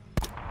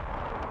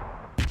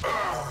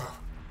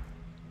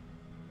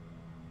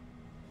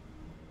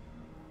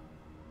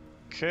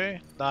 Okay,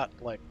 not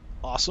like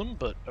awesome,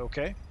 but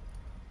okay.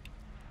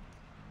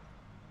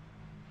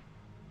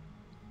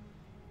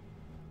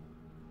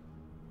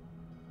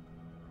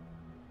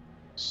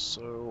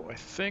 So I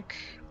think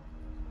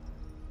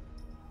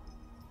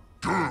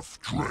Death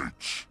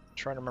Treads.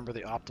 Trying to remember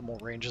the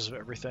optimal ranges of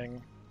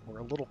everything. We're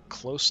a little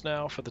close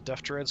now for the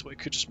Death Treads, but we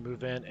could just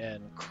move in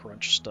and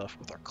crunch stuff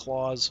with our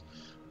claws.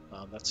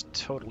 That's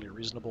totally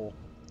reasonable.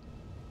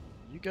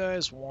 You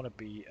guys want to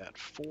be at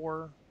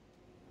 4.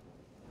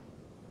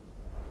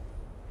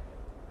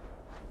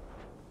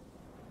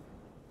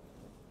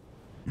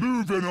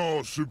 Moving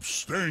our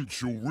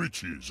substantial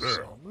riches out.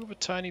 So move a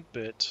tiny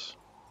bit.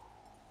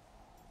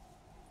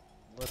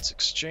 Let's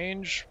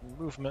exchange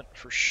movement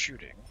for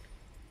shooting.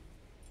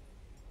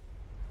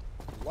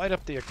 light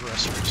up the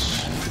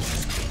aggressors.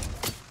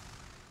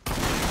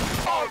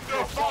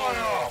 Under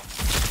fire!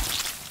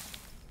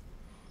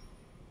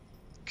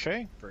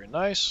 Okay, very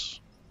nice.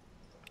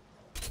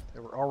 They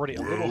were already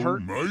a Well, little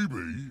hurt.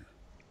 maybe.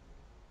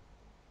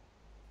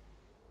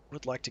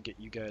 Would like to get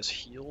you guys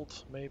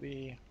healed,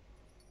 maybe.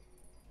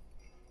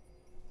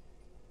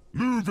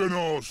 Moving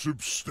our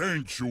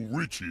substantial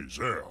riches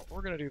out.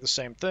 We're going to do the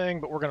same thing,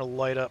 but we're going to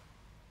light up...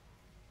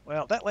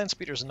 Well, that land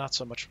speeder is not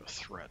so much of a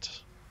threat.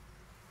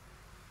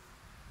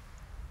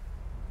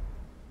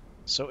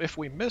 So if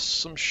we miss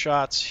some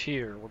shots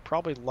here, we're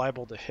probably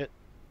liable to hit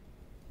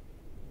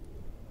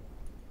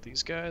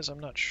these guys. I'm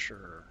not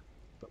sure.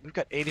 But we've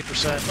got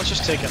 80%. Let's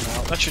just take him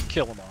out. That should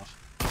kill him off.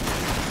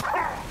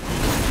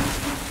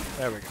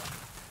 There we go.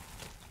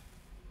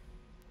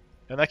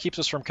 And that keeps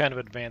us from kind of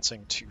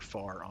advancing too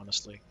far,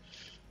 honestly.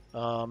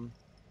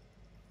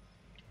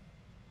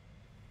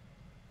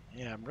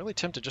 Yeah, I'm really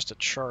tempted just to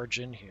charge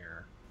in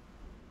here.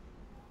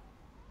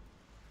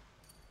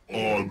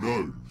 I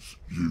knows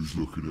you's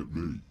looking at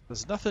me.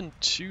 There's nothing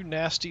too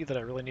nasty that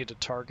I really need to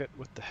target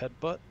with the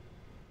headbutt.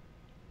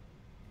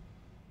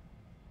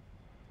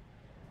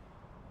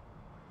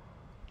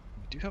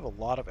 We do have a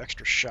lot of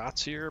extra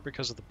shots here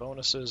because of the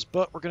bonuses,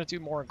 but we're going to do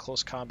more in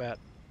close combat.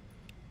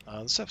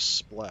 Let's have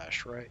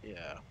splash, right?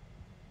 Yeah.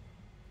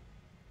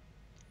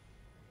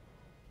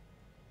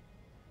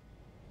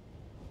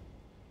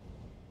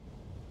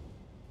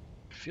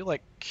 I feel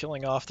like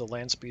killing off the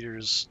land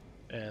speeders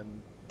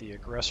and the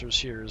aggressors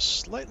here is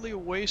slightly a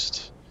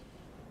waste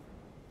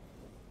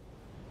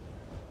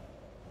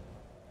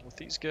with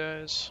these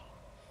guys.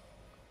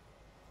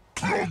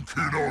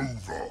 Clunking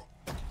over.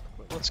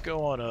 But let's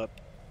go on up.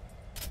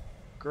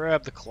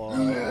 Grab the claw.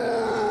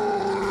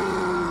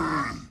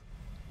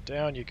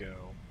 Down you go.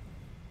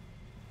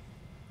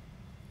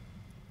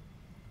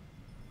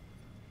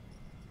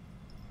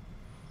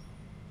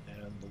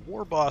 And the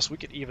Warboss we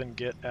could even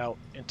get out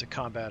into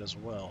combat as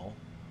well,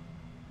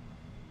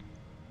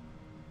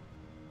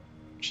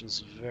 which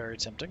is very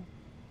tempting.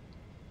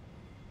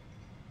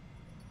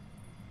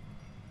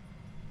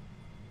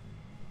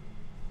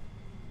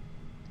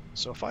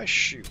 So if I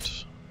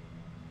shoot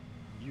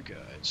you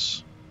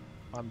guys,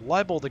 I'm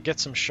liable to get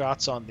some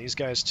shots on these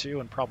guys too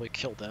and probably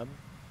kill them.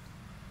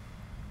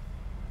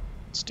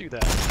 Let's do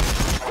that.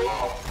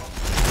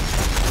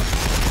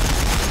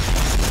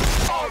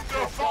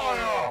 Under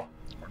fire!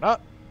 Or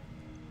not.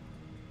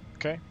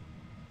 Okay. I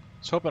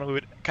was hoping we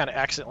would kind of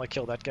accidentally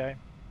kill that guy.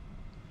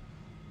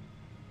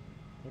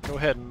 We'll go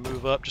ahead and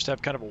move up, just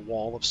have kind of a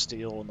wall of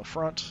steel in the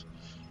front.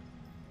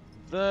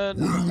 Then...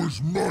 We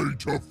was made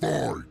to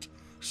fight,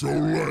 so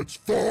let's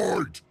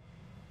fight!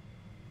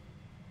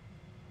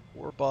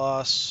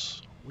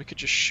 Warboss. We could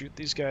just shoot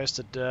these guys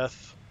to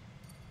death.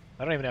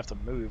 I don't even have to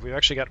move. We've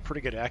actually got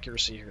pretty good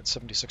accuracy here at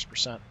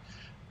 76%.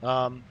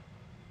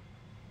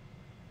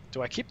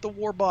 Do I keep the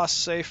Warboss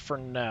safe for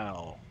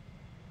now?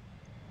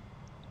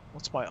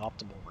 What's my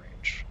optimal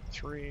range?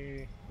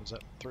 3? Was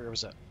that 3 or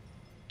was that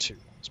 2?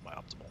 Is my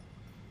optimal.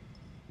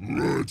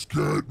 Let's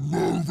get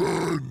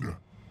moving!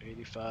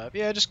 85.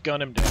 Yeah, just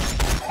gun him down.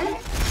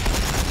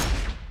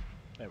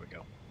 There we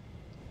go.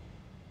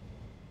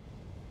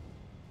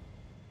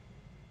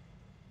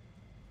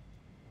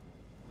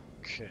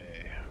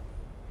 Okay.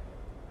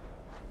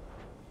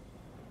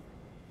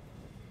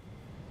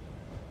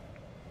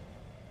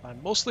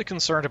 I'm mostly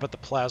concerned about the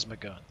plasma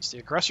guns. The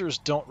aggressors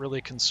don't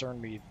really concern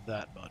me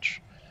that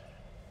much.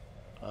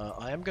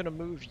 I am going to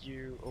move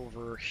you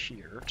over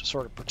here to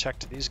sort of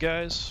protect these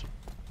guys,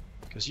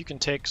 because you can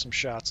take some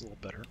shots a little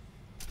better.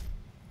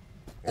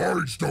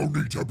 I don't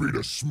need to be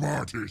the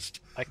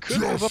smartest. I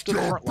could move up to the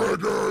front line.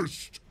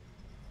 biggest.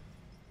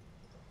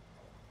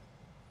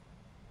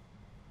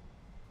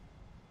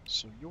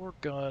 So your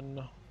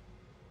gun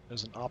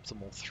is an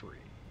optimal 3.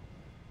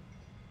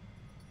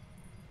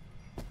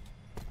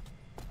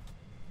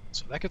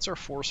 So that gets our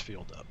force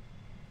field up.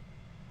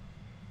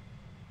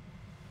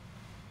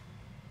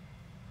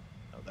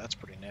 Oh, that's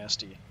pretty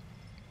nasty.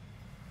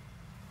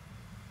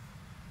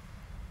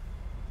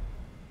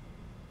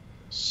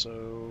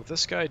 So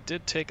this guy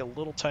did take a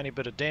little tiny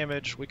bit of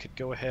damage. We could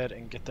go ahead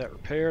and get that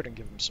repaired and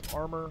give him some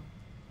armor.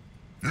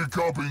 Your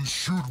goblins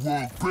should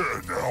work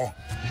better now.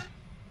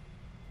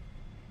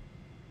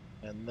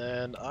 And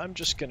then I'm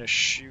just going to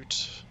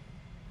shoot...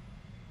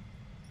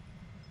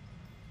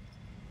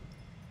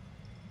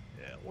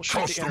 Yeah, we'll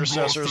shoot the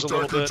intercessors a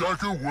little bit.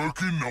 Attacker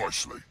working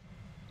nicely.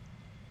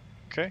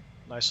 Okay,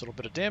 nice little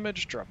bit of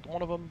damage. Dropped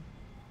one of them.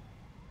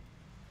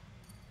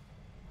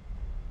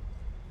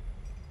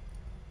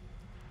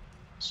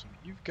 So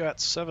you've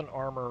got 7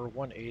 armor,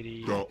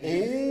 180, The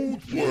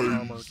old 4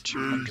 armor, ways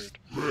 200. is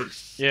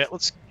best. Yeah,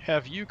 let's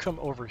have you come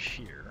over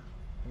here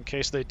in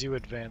case they do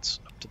advance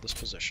up to this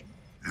position.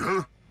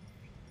 Yeah?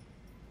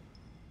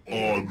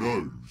 I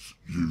knows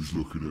you's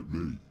looking at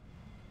me.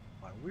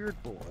 My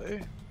weird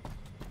boy.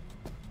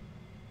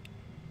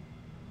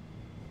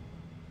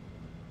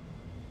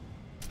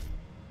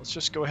 Let's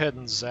just go ahead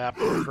and zap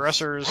the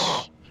aggressors.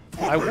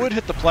 I would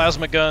hit the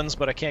plasma guns,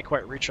 but I can't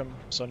quite reach them,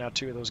 so now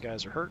 2 of those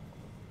guys are hurt.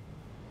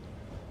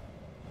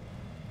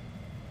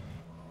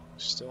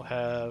 Still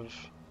have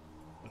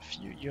a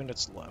few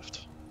units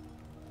left.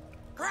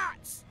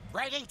 Grots,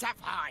 ready to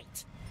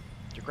fight.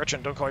 Your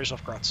Gretchen, don't call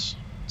yourself Grotz.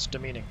 It's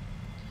demeaning.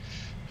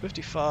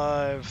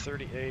 55,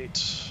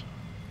 38.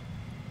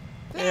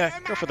 Yeah,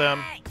 go for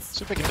them.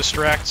 See if we can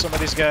distract some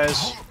of these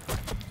guys.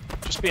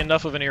 Just be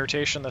enough of an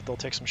irritation that they'll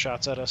take some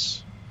shots at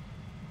us.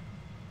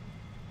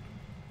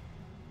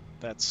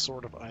 That's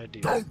sort of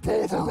ideal. Don't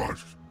bother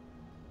us!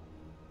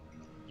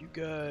 You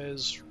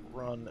guys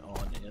run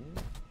on in.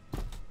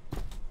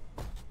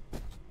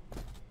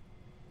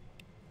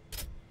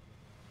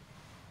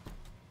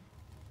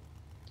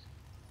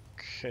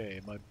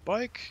 Okay, my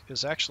bike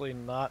is actually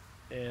not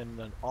in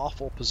an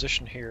awful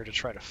position here to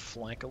try to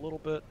flank a little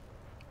bit.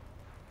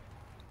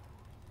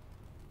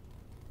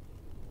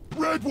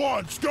 Red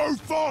ones, go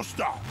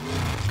faster!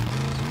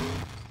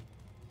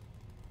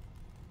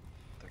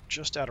 They're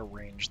just out of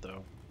range,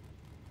 though.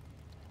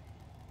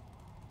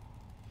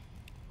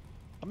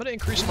 I'm going to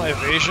increase my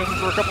evasion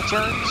for a couple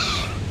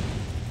turns.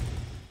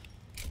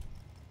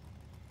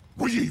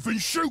 We even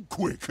shoot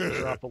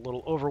quicker! Drop a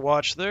little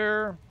overwatch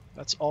there.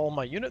 That's all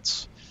my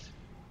units.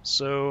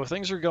 So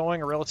things are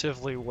going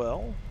relatively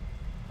well.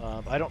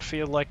 I don't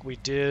feel like we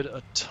did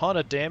a ton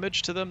of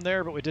damage to them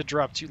there, but we did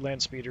drop 2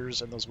 land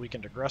speeders and those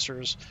weakened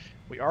aggressors.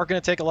 We are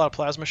going to take a lot of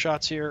plasma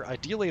shots here.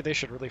 Ideally, they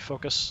should really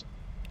focus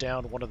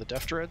down one of the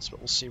Def Dreads, but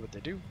we'll see what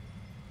they do.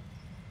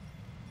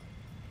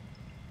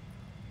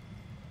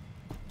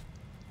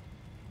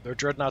 Their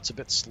Dreadnought's a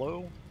bit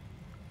slow.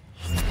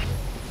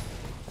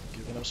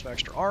 Giving them some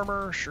extra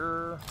armor,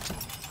 sure.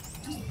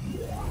 The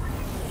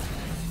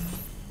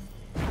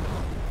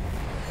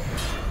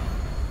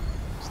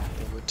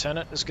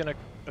Lieutenant is going to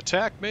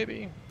attack,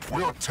 maybe?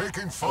 We're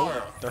taking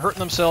fire! They're hurting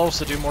themselves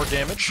to do more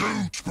damage.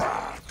 Shoot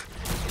back!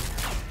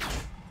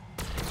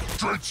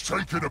 Dread's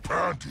taking a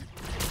pounding!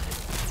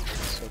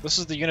 So this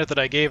is the unit that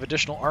I gave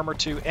additional armor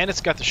to, and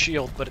it's got the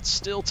shield, but it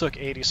still took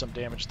 80-some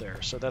damage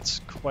there, so that's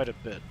quite a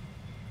bit.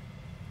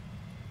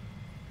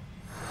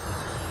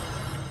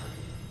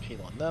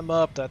 Healing them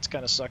up, that's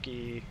kind of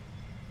sucky.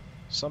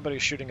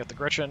 Somebody's shooting at the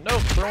Gretchen.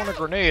 Nope, throwing a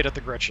grenade at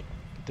the Gretchen.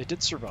 But they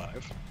did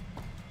survive.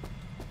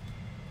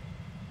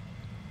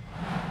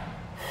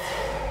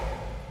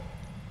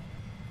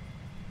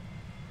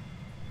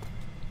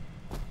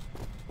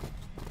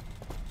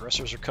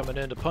 Aggressors are coming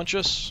in to punch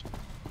us.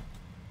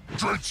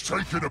 Dread's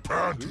taking a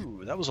pounding!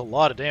 Ooh, that was a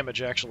lot of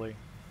damage, actually.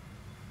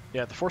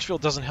 Yeah, the force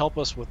field doesn't help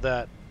us with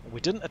that.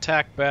 We didn't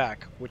attack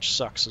back, which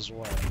sucks as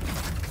well.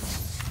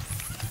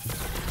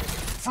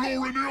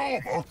 Floor in the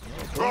armor!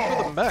 Going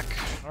for the mech.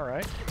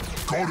 Alright.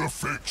 Gotta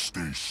fix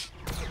this!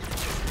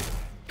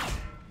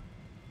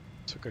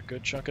 Took a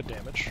good chunk of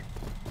damage.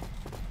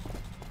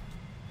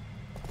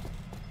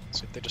 Let's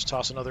see if they just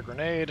toss another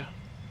grenade.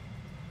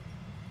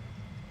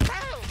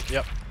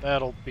 Yep,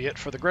 that'll be it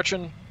for the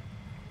Gretchen.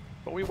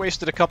 But we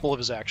wasted a couple of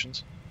his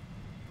actions.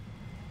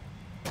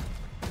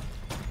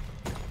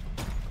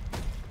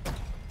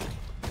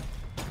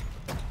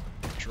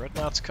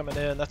 Dreadnought's coming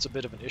in. That's a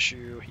bit of an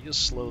issue. He is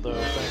slow, though,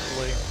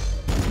 thankfully.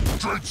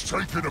 Dread's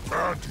taking a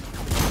pounding!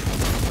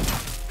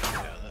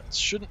 Yeah, that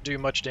shouldn't do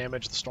much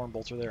damage, the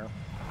Stormbolter there.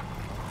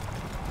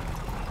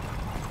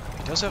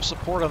 He does have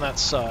support on that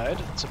side.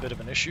 That's a bit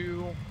of an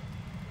issue.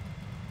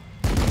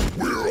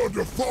 We're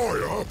under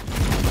fire!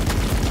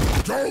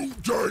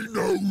 Don't they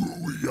know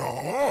who we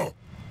are?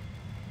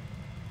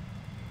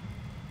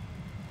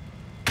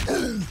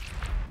 Oh!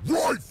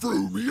 Right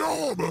through me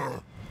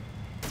armor!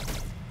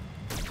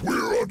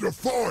 We're under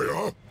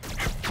fire!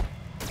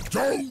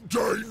 Don't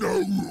they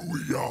know who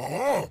we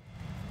are?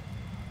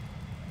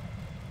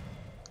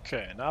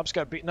 Okay, Knobs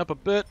got beaten up a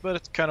bit, but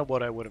it's kind of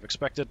what I would have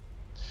expected.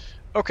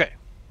 Okay.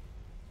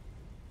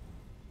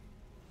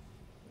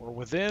 We're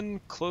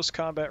within close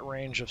combat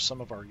range of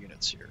some of our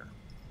units here.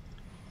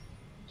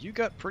 You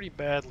got pretty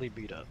badly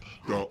beat up.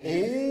 The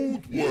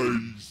old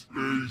ways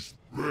is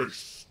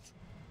best.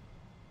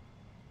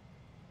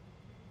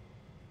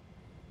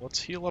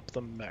 Let's heal up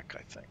the mech,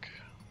 I think.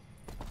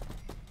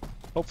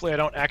 Hopefully I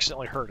don't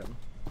accidentally hurt him.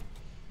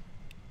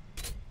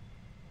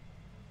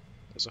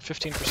 There's a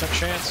 15%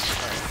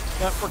 chance. Alright,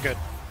 yeah, we're good.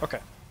 Okay.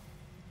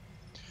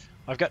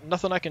 I've got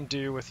nothing I can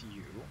do with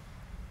you.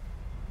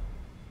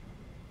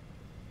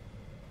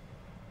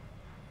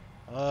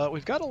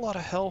 We've got a lot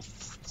of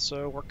health,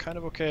 so we're kind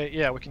of okay.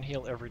 Yeah, we can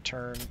heal every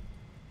turn.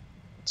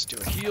 Let's do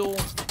a heal.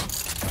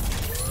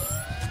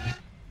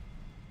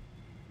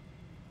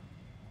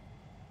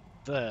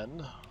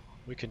 Then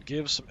we can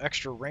give some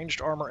extra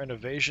ranged armor and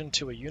evasion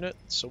to a unit,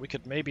 so we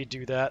could maybe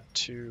do that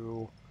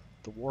to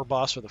the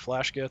Warboss or the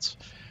Flash Gets.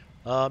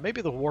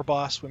 Maybe the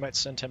Warboss, we might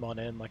send him on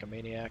in like a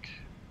maniac.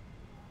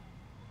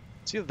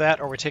 It's either that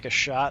or we take a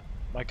shot.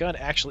 My gun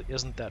actually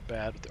isn't that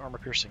bad with the armor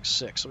piercing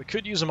 6, so we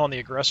could use him on the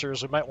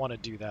aggressors. We might want to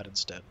do that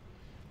instead.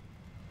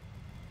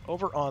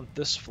 Over on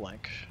this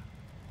flank.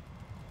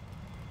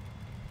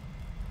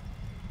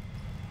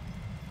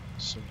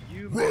 So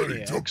you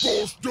Ready to maniacs,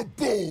 boss the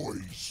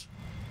boys!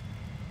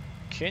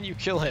 can you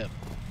kill him?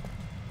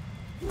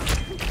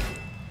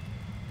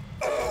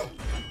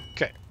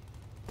 Okay.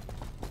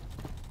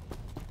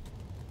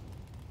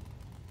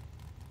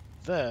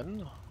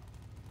 then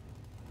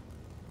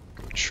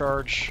go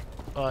charge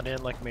on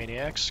in like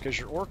maniacs, because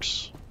you're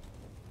orcs.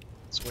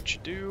 That's what you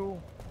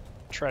do.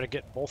 Try to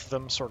get both of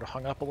them sort of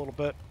hung up a little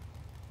bit.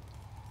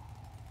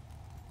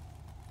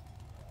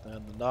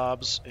 Then the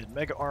knobs in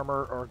Mega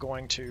Armor are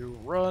going to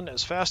run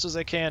as fast as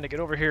they can to get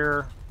over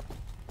here.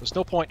 There's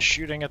no point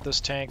shooting at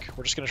this tank.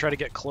 We're just going to try to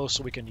get close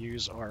so we can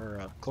use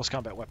our close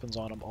combat weapons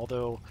on them,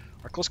 although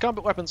our close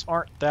combat weapons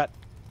aren't that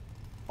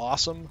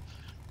awesome.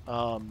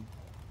 Oh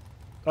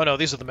no,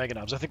 these are the Mega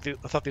Knobs. I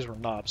thought these were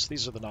knobs.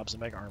 These are the knobs in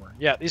Mega Armor.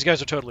 Yeah, these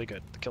guys are totally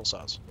good. The kill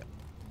saws.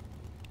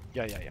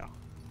 Yeah. Yeah.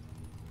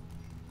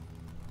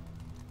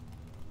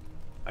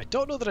 I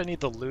don't know that I need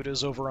the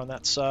looters over on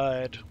that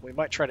side. We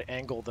might try to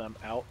angle them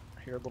out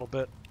here a little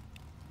bit.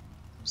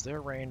 Is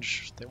their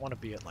range? They want to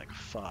be at like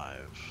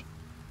 5.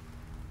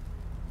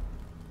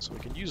 So we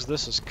can use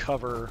this as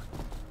cover.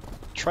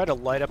 Try to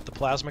light up the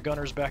plasma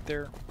gunners back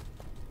there.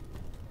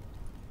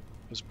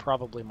 Is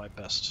probably my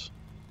best.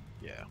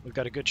 Yeah, we've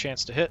got a good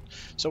chance to hit.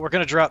 So we're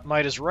going to drop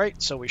Might is Right,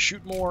 so we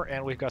shoot more,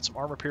 and we've got some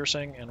armor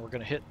piercing, and we're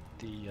going to hit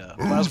the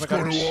plasma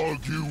gunners. Who's going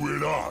to argue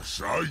with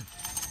us, eh?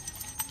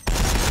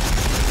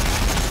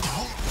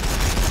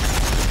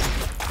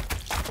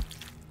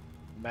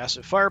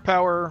 Massive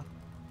firepower,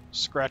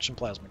 scratch and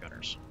plasma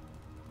gunners.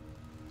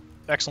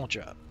 Excellent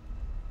job.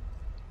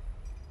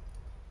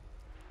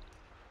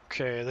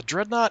 Okay, the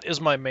Dreadnought is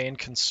my main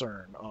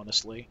concern,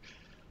 honestly.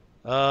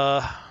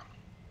 The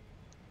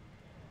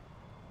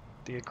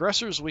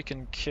aggressors we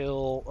can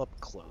kill up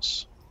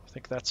close. I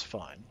think that's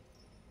fine.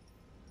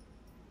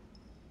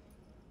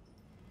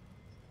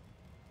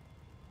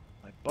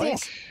 My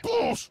bike...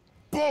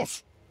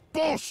 Boss!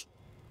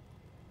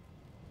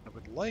 I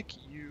would like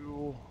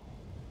you...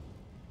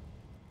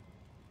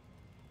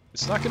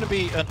 It's not going to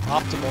be an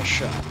optimal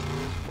shot,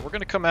 but we're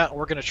going to come out and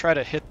we're going to try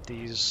to hit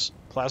these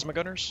plasma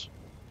gunners.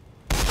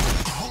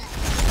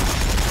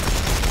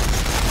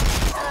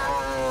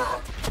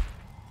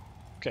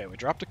 Okay, we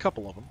dropped a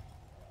couple of them.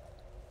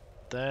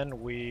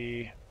 Then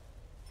we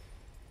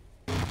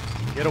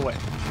get away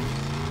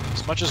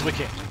as much as we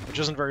can, which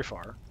isn't very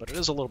far, but it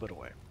is a little bit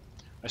away.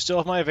 I still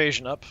have my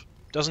evasion up.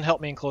 Doesn't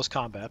help me in close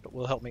combat, but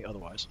will help me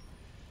otherwise.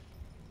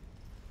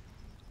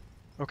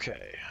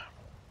 Okay.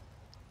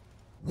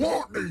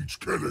 What needs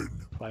killing?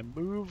 If I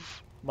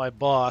move my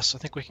boss, I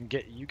think we can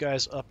get you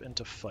guys up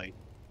into fight.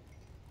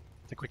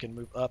 I think we can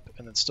move up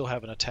and then still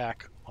have an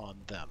attack on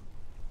them.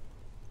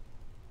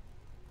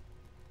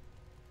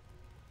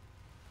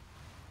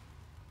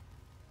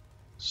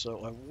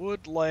 So I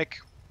would like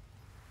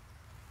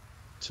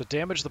to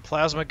damage the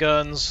plasma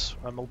guns.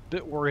 I'm a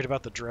bit worried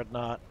about the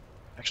Dreadnought.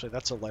 Actually,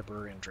 that's a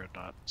Librarian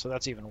Dreadnought, so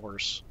that's even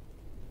worse.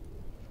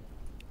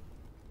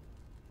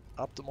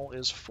 Optimal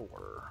is 4,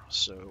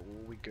 so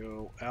we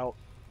go out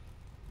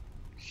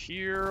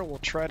here. We'll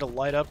try to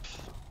light up.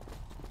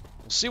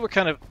 We'll see what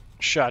kind of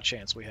shot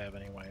chance we have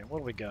anyway. What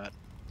do we got?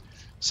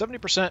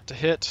 70% to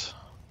hit.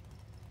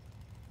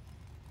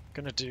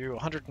 Gonna do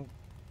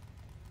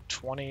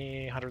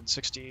 120,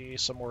 160,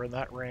 somewhere in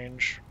that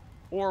range.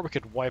 Or we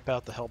could wipe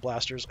out the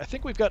Hellblasters. I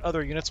think we've got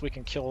other units we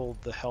can kill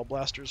the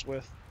Hellblasters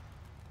with.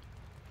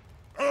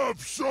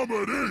 Have some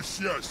of this,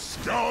 you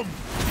scum!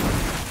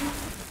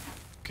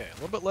 Okay, a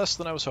little bit less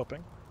than I was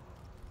hoping.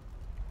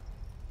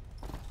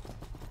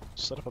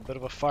 Set up a bit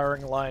of a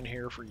firing line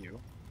here for you.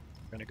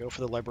 We're going to go for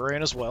the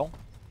Librarian as well.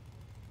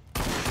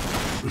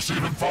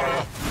 Receiving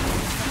fire!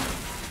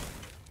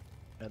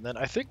 And then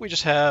I think we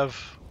just have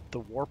the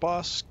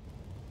Warboss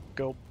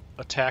go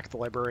attack the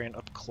Librarian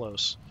up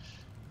close.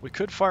 We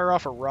could fire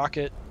off a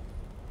rocket.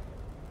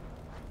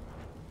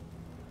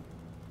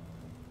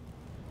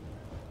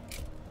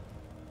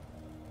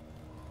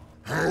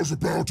 How's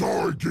about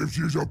I gives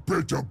you a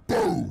bit of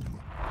boom?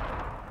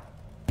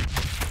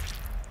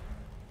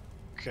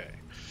 Okay.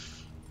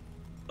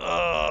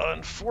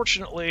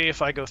 Unfortunately,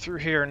 if I go through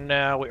here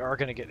now, we are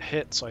going to get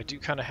hit, so I do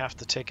kind of have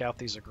to take out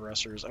these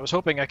aggressors. I was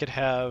hoping I could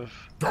have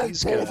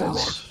these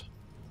guys.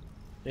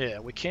 Yeah,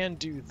 we can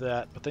do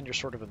that, but then you're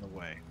sort of in the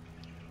way.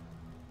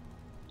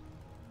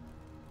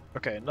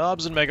 Okay,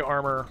 knobs and Mega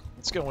Armor.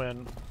 Let's go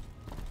in.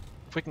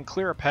 If we can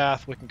clear a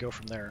path, we can go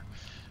from there.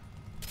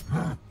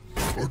 A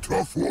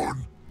tough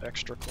one.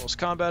 Extra close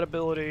combat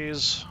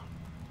abilities.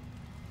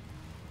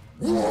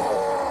 Whoa!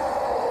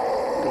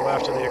 Go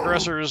after the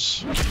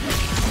aggressors.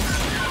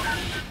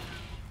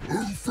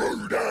 Who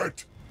threw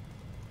that?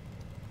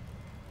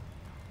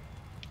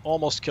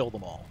 Almost killed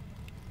them all.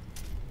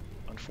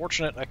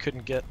 Unfortunate I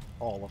couldn't get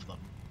all of them.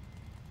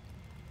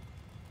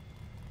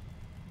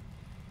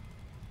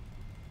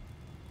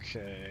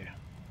 Okay.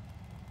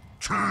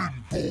 10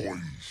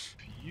 boys.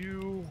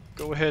 You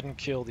go ahead and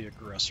kill the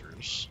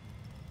aggressors.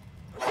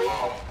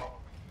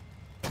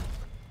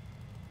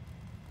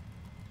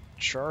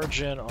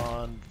 Charge in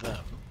on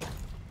them.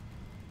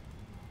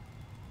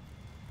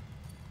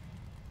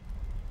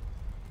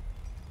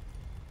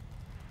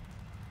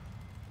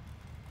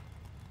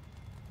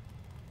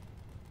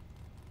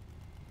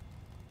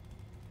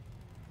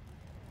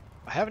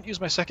 I haven't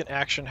used my second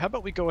action. How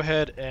about we go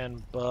ahead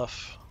and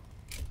buff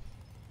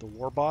the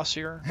Warboss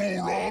here.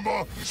 More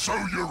armor, so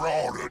you're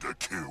harder to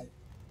kill.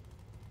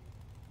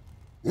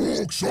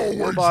 Orks always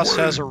Warboss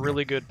has a win,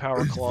 really good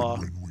power even claw.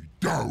 when we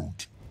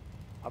don't.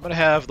 I'm gonna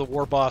have the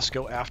Warboss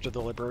go after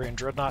the Librarian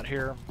Dreadnought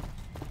here,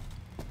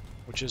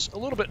 which is a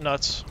little bit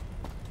nuts.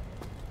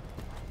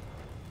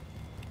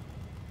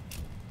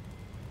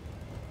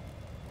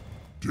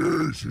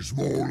 This is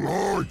more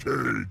like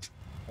it.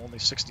 Only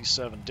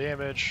 67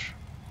 damage.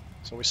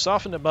 So we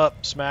softened him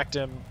up, smacked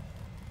him.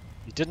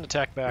 He didn't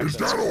attack back. Is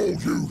That's that all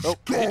you've Oh,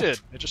 got? he did.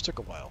 It just took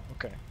a while.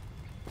 Okay.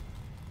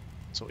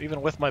 So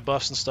even with my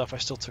buffs and stuff, I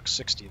still took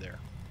 60 there.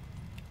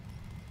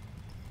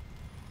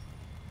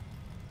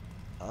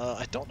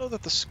 I don't know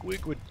that the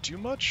Squig would do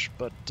much,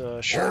 but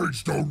sure.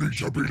 Fights don't need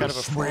to be Kind the of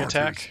a free smartest,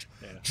 attack.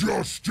 Yeah.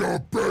 just your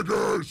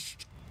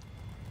biggest.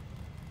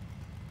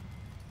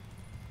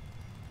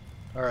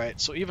 Alright,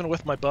 so even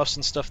with my buffs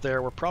and stuff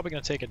there, we're probably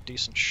going to take a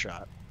decent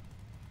shot.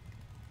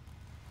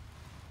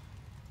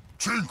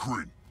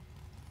 Tinkering.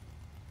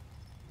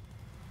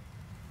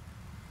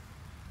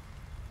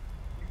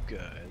 You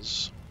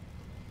guys,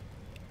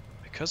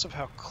 because of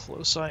how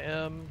close I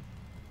am...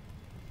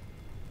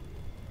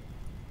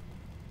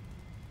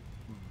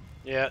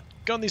 Yeah,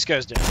 gun these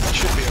guys down. That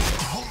should be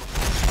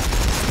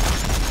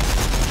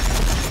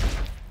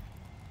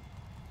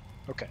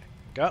okay. Okay,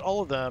 got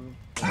all of them.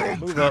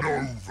 Move up.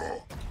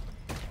 Over.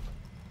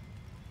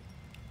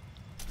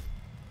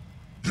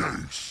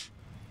 Yes.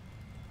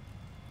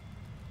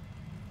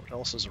 What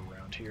else is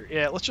around here?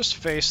 Yeah, let's just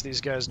face these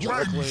guys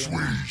directly When's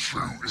we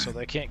shooting? so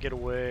they can't get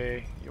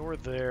away. You're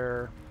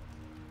there.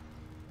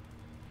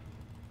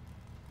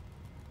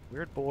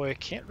 Weird boy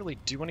can't really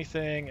do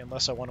anything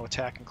unless I want to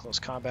attack in close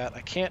combat.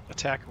 I can't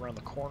attack around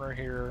the corner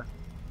here.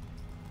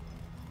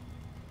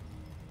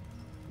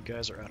 You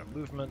guys are out of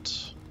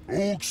movement.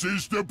 Orks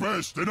is the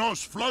best, and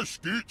us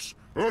flashkits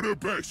are the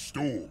best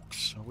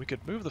orks. So we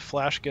could move the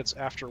flash gets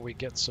after we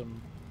get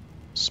some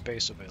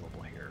space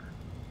available here.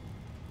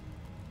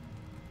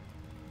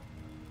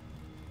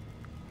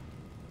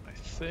 I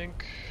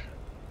think...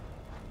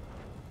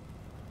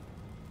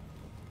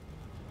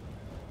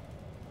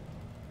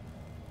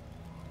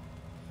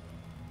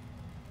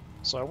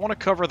 So I want to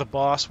cover the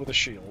boss with a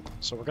shield,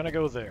 so we're going to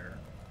go there.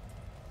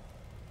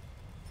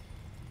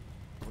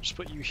 We'll just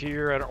put you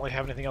here. I don't really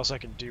have anything else I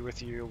can do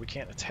with you. We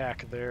can't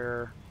attack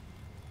there.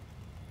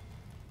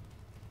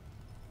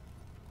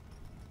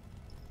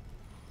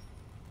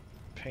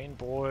 Pain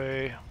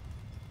Boy.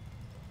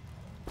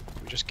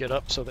 We just get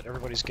up so that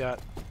everybody's got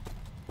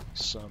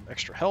some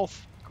extra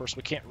health. Of course,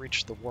 we can't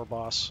reach the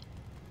Warboss.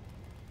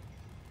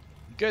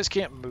 You guys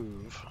can't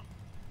move.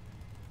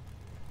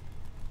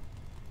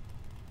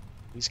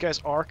 These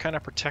guys are kind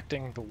of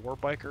protecting the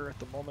Warbiker at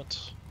the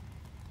moment.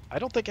 I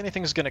don't think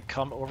anything's going to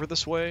come over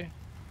this way.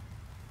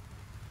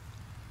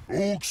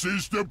 Orks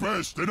is the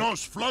best, and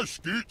us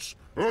flashkits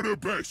are the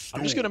best.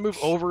 I'm just going to move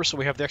orks. over so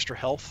we have the extra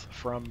health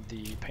from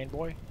the Pain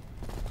Boy.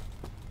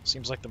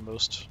 Seems like the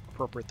most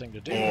appropriate thing to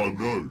do. I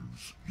knows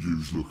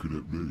you's looking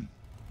at me.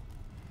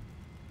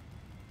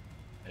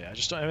 Yeah, I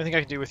just don't have anything I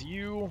can do with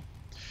you.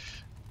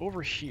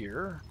 Over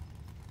here...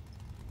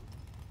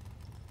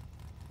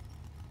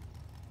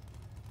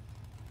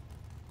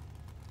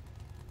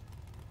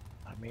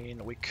 I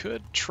mean, we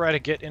could try to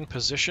get in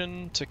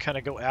position to kind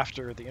of go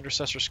after the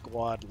Intercessor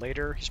Squad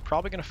later. He's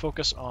probably going to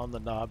focus on the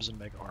Knobs and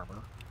Mega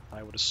Armor,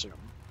 I would assume.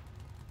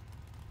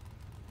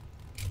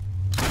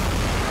 So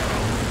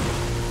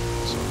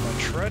if I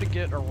try to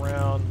get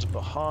around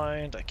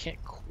behind, I can't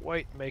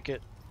quite make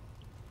it.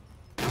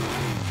 I'm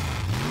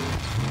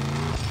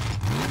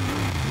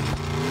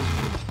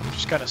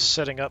just kind of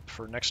setting up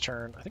for next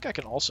turn. I think I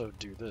can also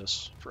do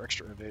this for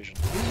extra evasion.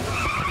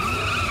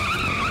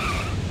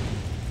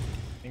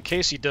 In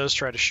case he does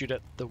try to shoot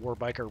at the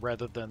Warbiker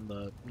rather than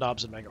the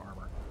Knobs and Mega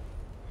Armor.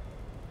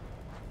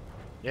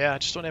 Yeah, I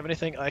just don't have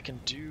anything I can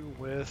do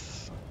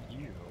with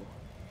you.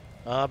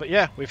 But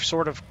yeah, we've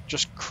sort of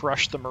just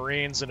crushed the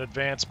Marines in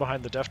advance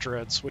behind the Death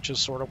Dreads, which is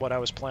sort of what I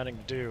was planning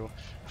to do.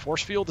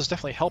 Force Field is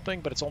definitely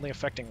helping, but it's only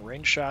affecting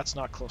range shots,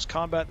 not close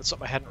combat. That's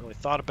something I hadn't really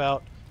thought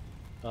about.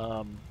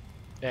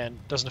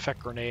 And doesn't affect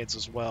grenades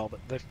as well, but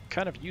they've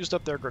kind of used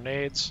up their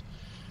grenades.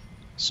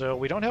 So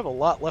we don't have a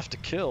lot left to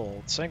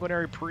kill.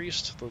 Sanguinary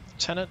Priest, the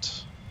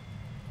Lieutenant,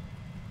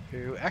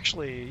 who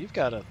actually, you've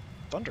got a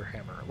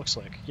Thunderhammer, it looks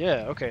like.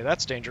 Yeah, okay,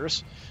 that's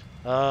dangerous.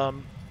 Tech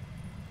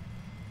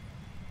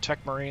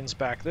Marines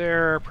back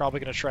there,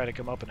 probably going to try to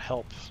come up and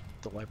help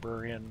the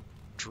Librarian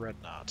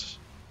Dreadnought.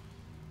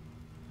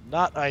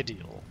 Not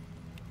ideal.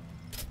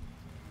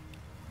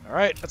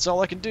 Alright, that's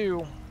all I can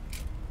do.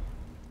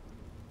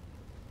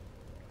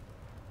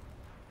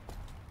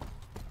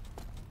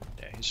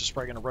 He's just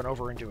probably going to run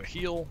over and do a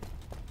heal.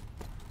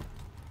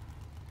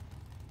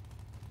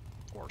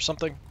 Or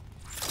something.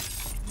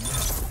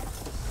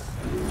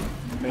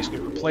 Basically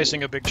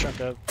replacing a big chunk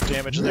of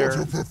damage there.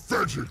 What a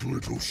pathetic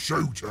little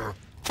shooter.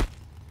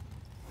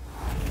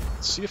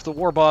 Let's see if the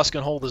Warboss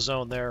can hold his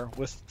own there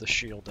with the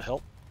shield to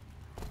help.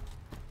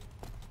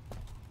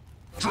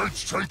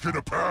 Dread's taking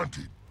a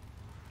pounding.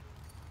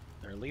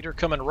 There Our leader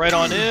coming right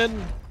on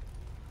in.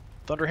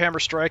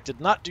 Thunderhammer Strike did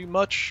not do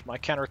much. My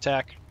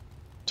counterattack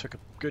took a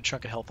good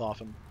chunk of health off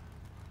him.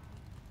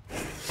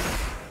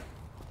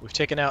 We've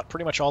taken out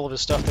pretty much all of his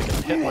stuff that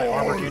can hit my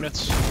armored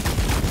units.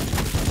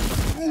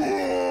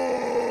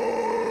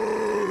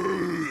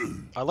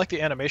 I like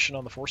the animation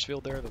on the force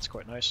field there. That's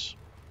quite nice.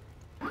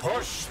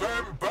 Push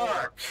them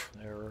back!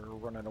 They're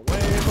running away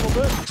a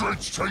little bit.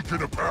 Dread's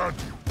taking a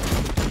pounding.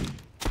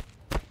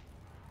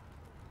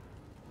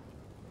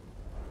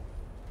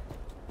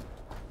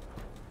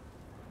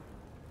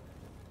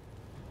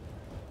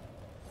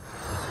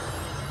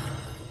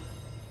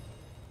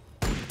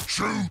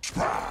 Shoot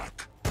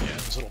back! Yeah,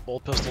 these little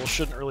bolt pistols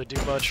shouldn't really do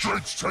much.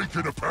 Dread's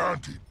taking a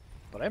pounding.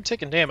 But I am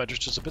taking damage,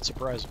 which is a bit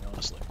surprising,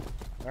 honestly.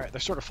 Alright, they're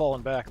sort of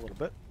falling back a little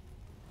bit.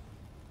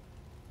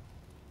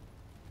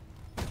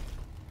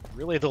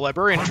 Really, the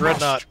Librarian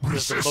Dreadnought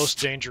is the most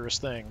dangerous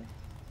thing.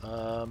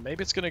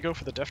 Maybe it's going to go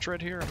for the Death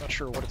Dread here? I'm not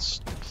sure what its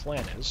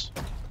plan is.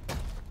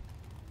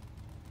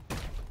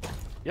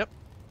 Yep.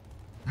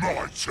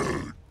 My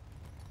turn.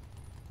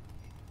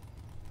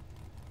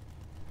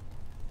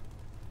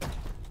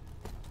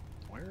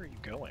 Where are you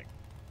going?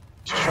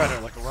 Just trying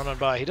to, like, run on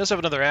by. He does have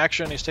another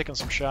action. He's taking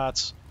some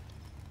shots.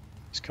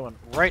 He's coming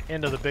right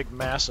into the big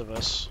mass of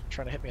us,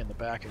 trying to hit me in the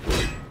back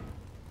again.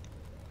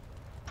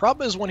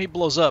 Problem is, when he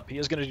blows up, he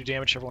is going to do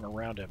damage to everyone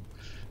around him.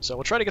 So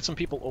we'll try to get some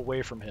people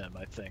away from him,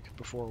 I think,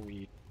 before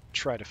we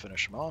try to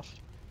finish him off.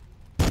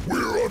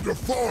 We're under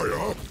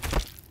fire!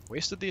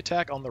 Wasted the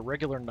attack on the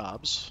regular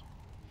knobs.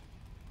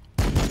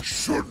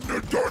 Shouldn't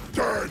have done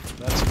that!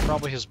 That's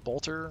probably his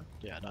bolter.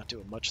 Yeah, not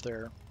doing much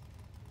there.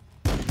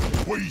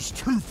 He's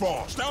too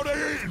fast! Now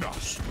they're eating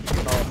us!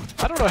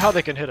 I don't know how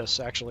they can hit us,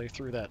 actually,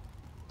 through that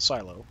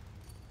silo.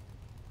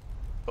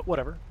 But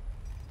whatever.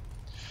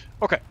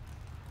 Okay.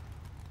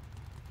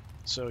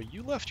 So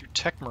you left your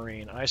Tech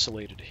Marine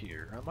isolated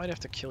here. I might have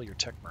to kill your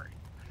Tech Marine.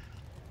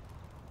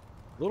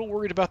 A little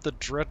worried about the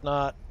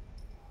Dreadnought.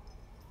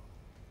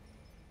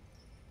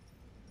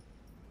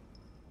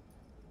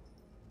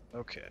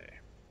 Okay.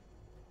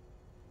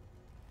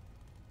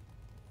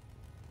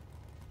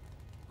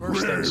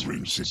 First things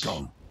first.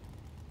 Go.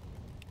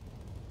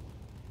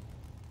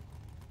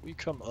 We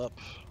come up.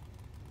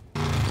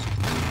 Can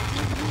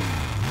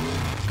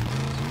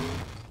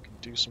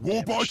do some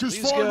damage to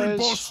these firing, guys.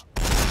 boss!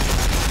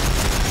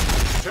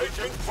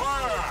 Taking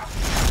fire!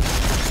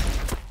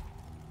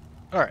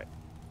 Alright.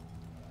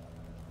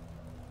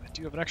 I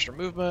do have an extra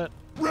movement.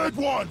 Red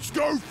ones,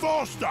 go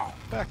faster!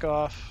 Back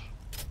off.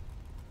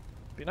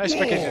 Be nice if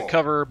I could get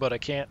cover, but I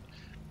can't.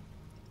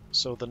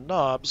 So the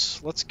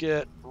knobs, let's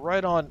get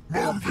right on.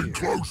 Moving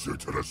closer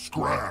to the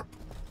scrap.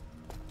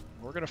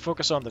 We're going to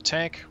focus on the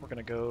tank. We're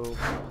going to go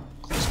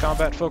close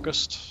combat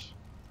focused.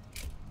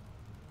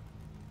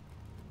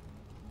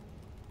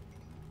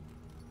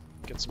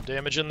 Get some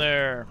damage in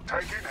there.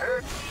 Taking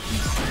hit.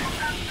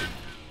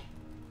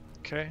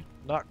 Okay,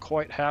 not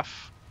quite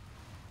half,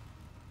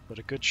 but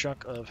a good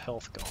chunk of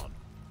health gone.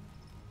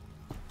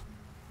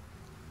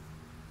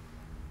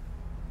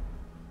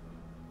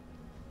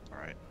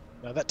 Alright,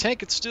 now that tank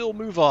could still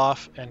move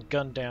off and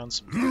gun down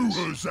some guys.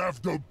 Looters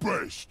have the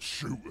best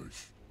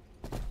shooters.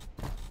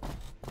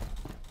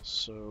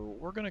 So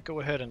we're going to go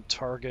ahead and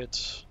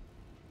target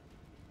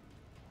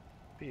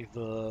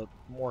the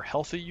more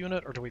healthy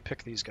unit, or do we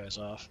pick these guys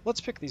off? Let's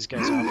pick these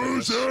guys off.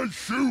 Looters and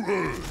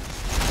shooters.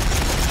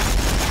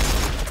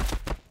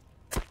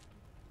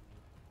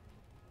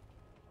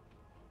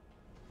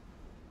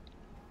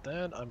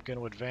 Then I'm going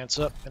to advance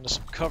up into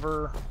some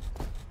cover.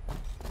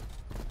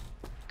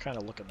 Kind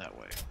of looking that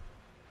way.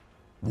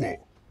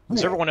 Whoa.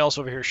 Because everyone else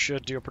over here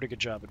should do a pretty good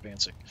job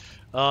advancing.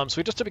 So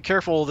we just have to be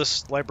careful.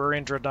 This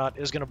Librarian Dreadnought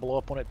is going to blow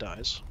up when it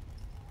dies.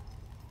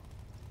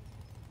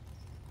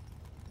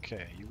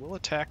 Okay, you will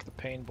attack the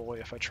Pain Boy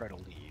if I try to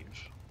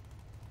leave.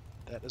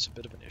 That is a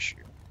bit of an issue.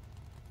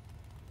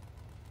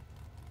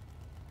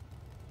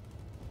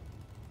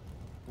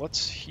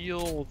 Let's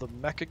heal the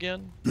mech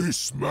again.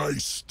 This may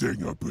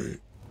sting a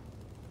bit.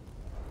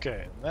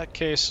 Okay, in that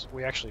case,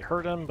 we actually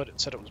hurt him, but it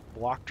said it was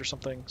blocked or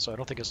something, so I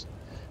don't think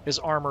his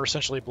armor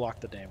essentially blocked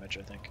the damage,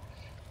 I think.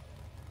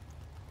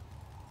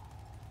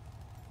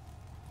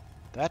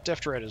 That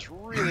Death Dread is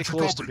really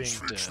close to being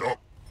dead.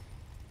 Up.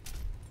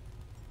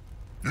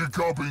 Your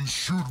goblins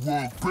should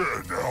work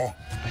better now.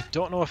 I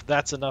don't know if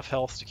that's enough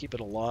health to keep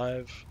it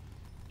alive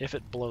if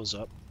it blows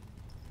up.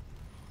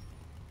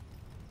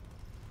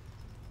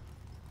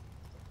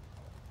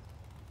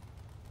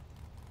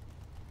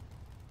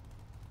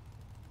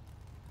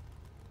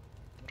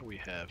 What do we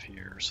have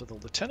here? So the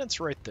lieutenant's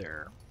right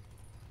there.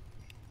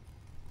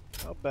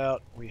 How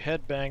about we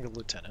headbang the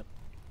lieutenant?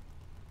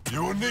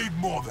 You will need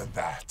more than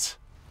that.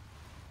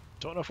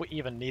 Don't know if we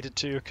even needed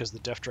to, because the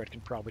Death Dread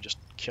can probably just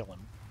kill him.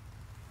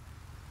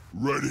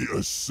 Ready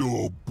to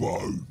saw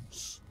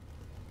bones.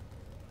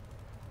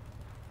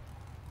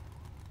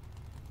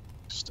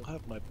 Still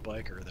have my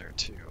biker there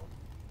too.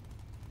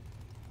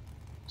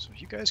 So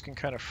you guys can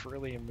kind of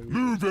freely move.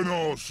 Moving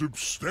our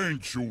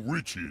substantial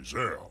riches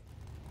out.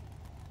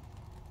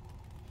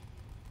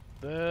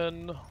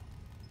 Then...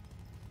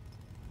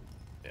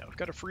 yeah, we've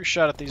got a free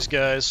shot at these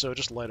guys, so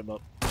just light them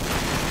up.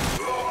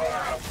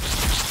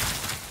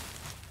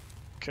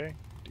 Okay,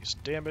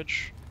 decent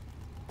damage.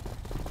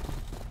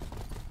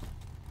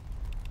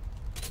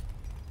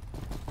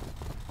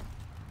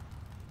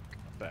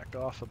 Back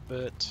off a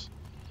bit.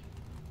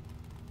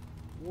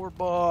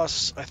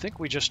 Warboss, I think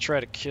we just try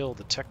to kill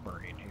the Tech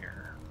Marine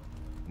here.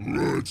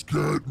 Let's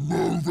get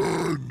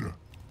moving!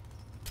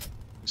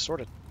 He's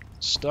sort of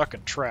stuck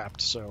and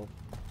trapped, so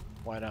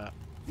why not?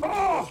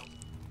 Ah!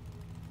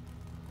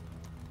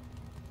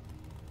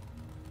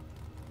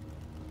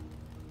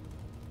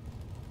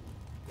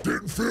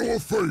 Didn't feel a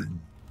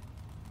thing.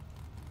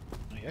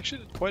 He actually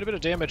did quite a bit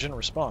of damage in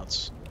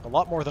response. A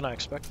lot more than I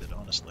expected,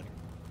 honestly.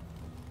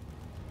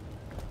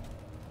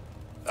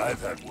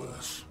 I've had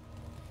worse.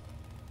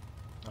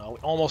 We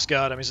almost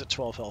got him. He's at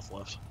 12 health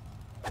left.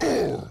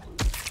 Oh.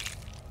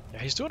 Yeah,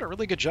 he's doing a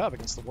really good job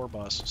against the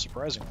Warboss,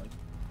 surprisingly.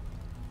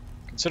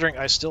 Considering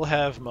I still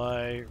have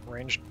my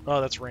ranged... oh,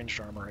 that's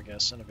ranged armor, I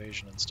guess, and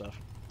evasion and stuff.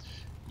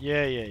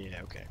 Yeah,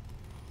 okay.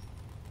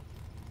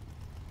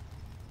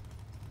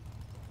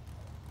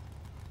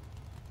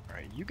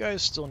 Alright, you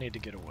guys still need to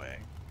get away.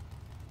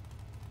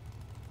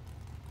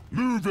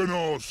 Moving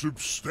our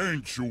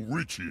substantial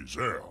riches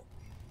out.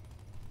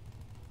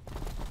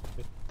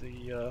 Get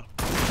the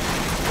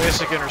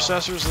basic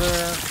intercessors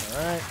there.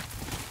 Alright.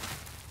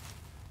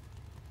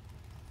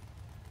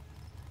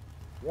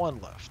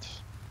 One left.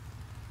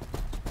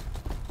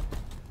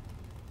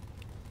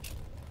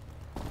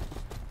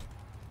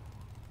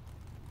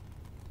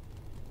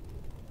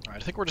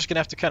 Alright, I think we're just going to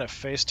have to kind of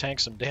face tank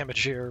some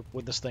damage here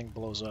when this thing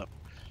blows up.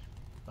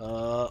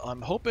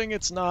 I'm hoping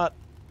it's not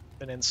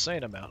an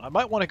insane amount. I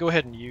might want to go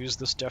ahead and use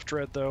this Death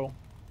Dread, though,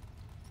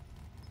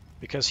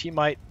 because he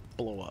might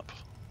blow up.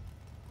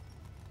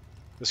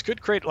 This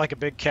could create like a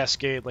big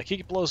cascade. Like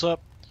he blows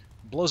up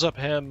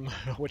him,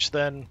 which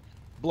then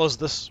blows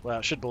this. Well,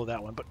 it should blow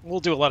that one, but we'll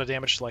do a lot of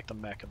damage to like the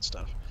mech and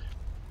stuff.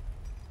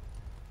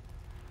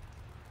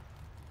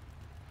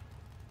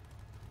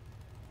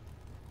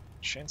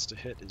 Chance to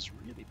hit is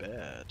really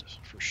bad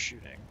for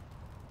shooting.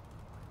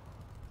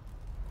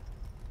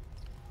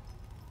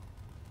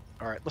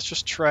 Alright, let's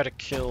just try to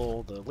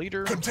kill the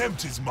leader.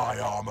 Contempt is my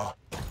armor.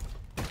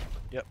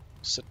 Yep,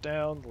 sit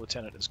down. The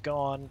lieutenant is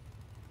gone.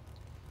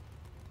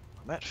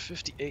 I'm at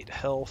 58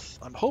 health.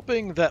 I'm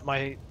hoping that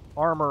my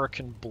armor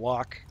can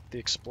block the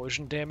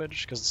explosion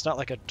damage, because it's not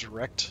like a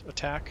direct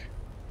attack.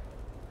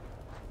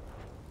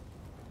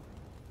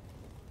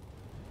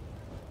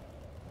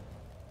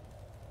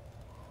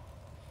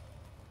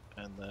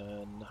 And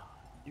then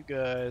you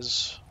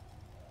guys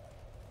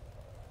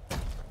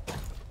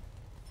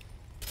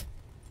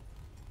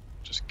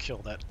just kill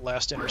that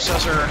last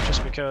intercessor,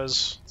 just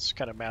because it's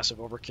kind of massive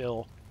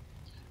overkill.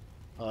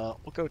 We'll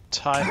go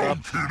tie up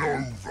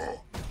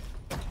Over.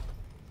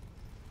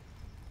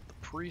 the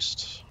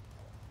priest.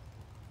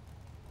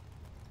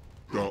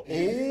 The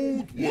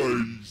old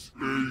ways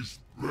is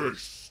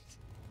best.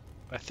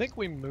 I think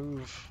we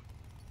move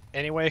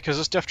anyway, because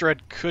this Death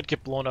Dread could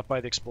get blown up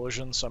by the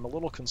explosion, so I'm a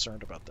little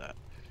concerned about that.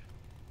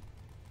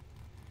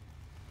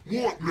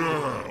 What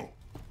now?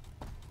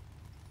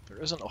 There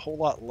isn't a whole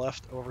lot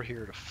left over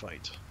here to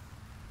fight.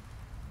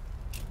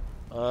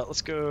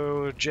 Let's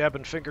go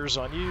jabbing fingers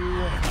on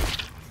you.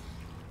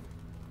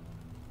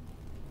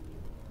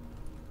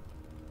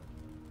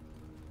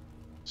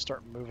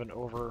 Start moving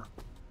over.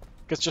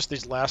 It's just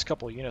these last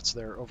couple of units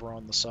there over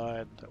on the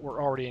side that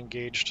were already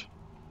engaged.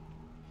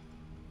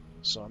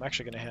 So I'm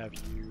actually going to have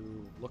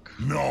you look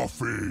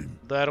Nothing.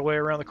 that way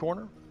around the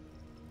corner.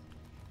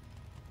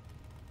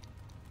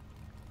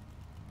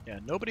 Yeah,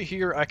 nobody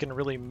here I can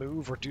really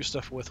move or do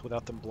stuff with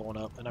without them blowing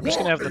up. And I'm just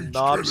going to have the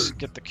knobs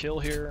get the kill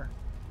here.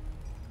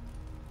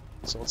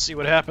 So let's see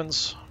what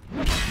happens.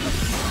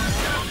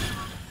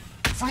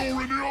 Flaw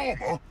in the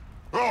armor?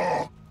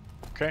 Ah!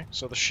 Okay,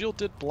 so the shield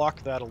did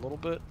block that a little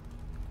bit.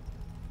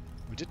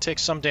 We did take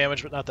some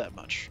damage, but not that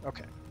much.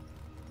 Okay.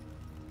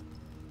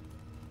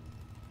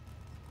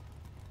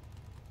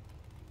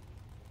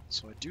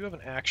 So I do have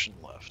an action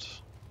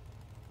left.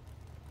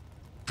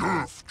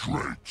 Death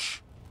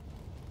Dredge.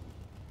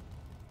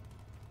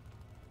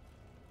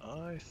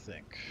 I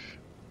think.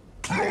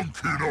 Clunk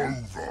it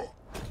over.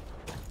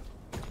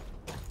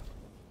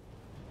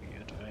 We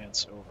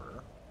advance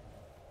over.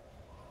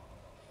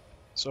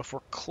 So if we're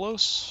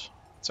close,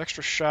 it's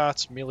extra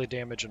shots, melee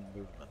damage, and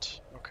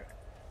movement. Okay.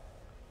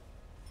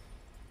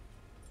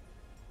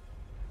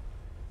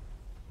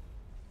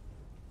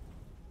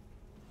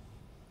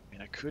 I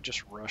mean, I could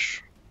just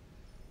rush.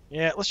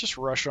 Yeah, let's just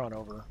rush on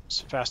over as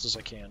fast as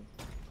I can.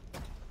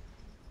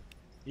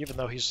 Even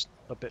though he's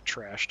a bit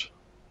trashed.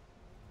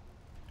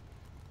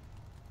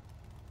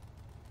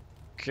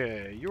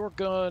 Okay, your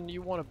gun,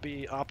 you want to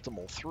be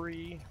optimal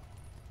 3.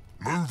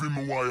 Moving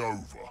my way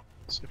over.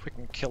 See if we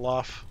can kill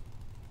off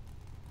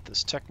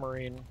this Tech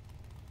Marine.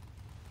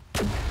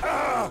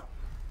 Ah!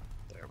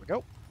 There we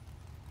go.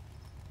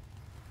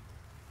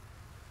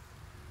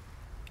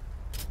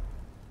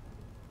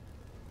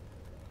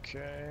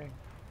 Okay.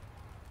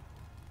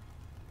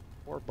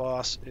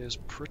 Warboss is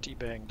pretty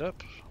banged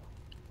up.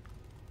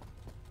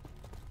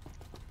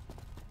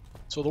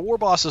 So the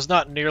Warboss is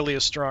not nearly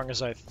as strong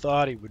as I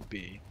thought he would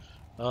be.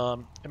 I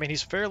mean,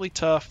 he's fairly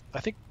tough.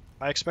 I think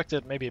I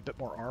expected maybe a bit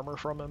more armor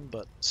from him,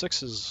 but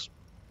 6 is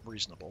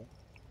reasonable.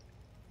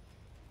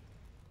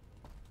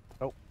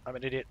 Oh, I'm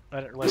an idiot.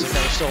 I didn't realize that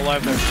guy was still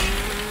alive there.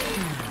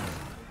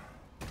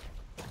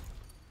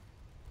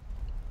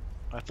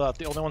 I thought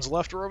the only ones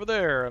left were over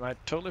there, and I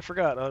totally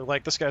forgot.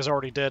 Like, this guy's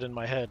already dead in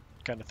my head,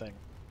 kind of thing.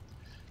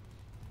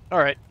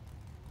 Alright.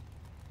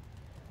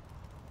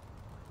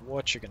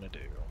 What you gonna do?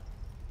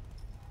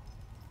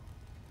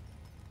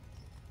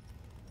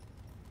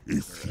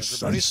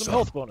 Everybody some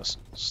health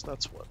bonuses,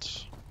 that's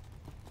what.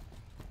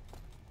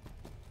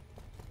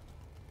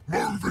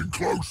 Moving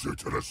closer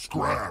to the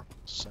scrap.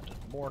 Sending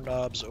more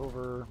knobs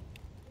over,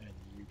 and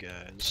you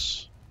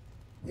guys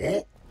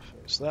What?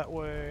 face that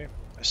way.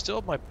 I still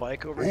have my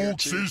bike over here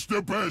Orks too. is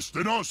the best,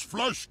 and us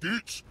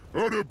flashkits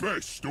are the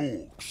best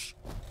orks.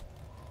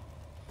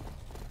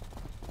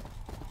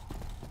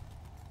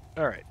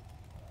 Alright.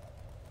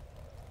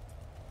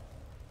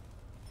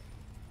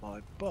 My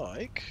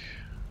bike.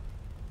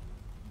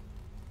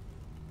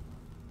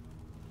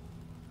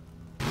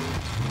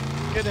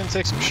 Get in and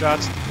take some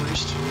shots at the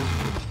priest.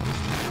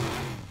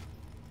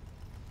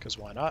 Because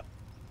why not?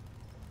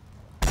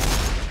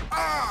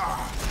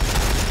 Ah!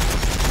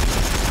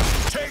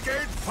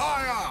 Taking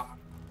fire!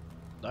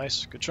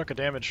 Nice, good chunk of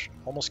damage.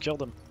 Almost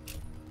killed him.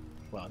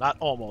 Well, not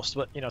almost,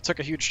 but, you know, took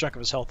a huge chunk of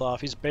his health off.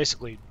 He's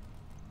basically...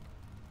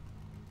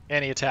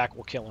 any attack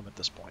will kill him at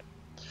this point.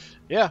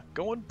 Yeah,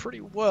 going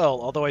pretty well,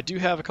 although I do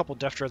have a couple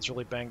Death Dreads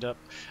really banged up.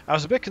 I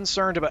was a bit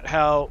concerned about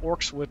how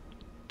Orks would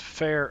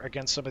fare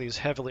against some of these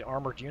heavily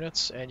armored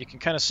units, and you can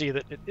kind of see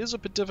that it is a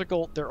bit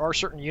difficult. There are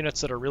certain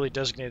units that are really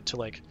designated to,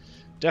 like,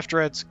 Death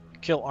Dreads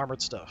kill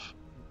armored stuff.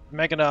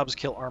 Mega Knobs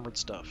kill armored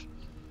stuff.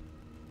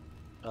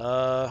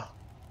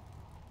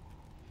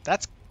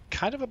 That's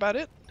kind of about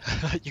it.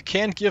 You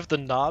can give the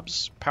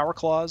Knobs Power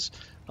Claws.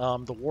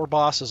 The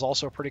Warboss is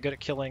also pretty good at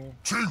killing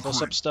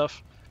close-up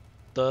stuff.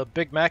 The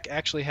Big Mac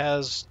actually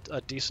has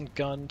a decent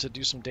gun to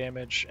do some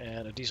damage,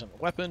 and a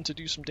decent weapon to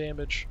do some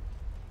damage.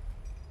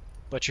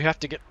 But you have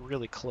to get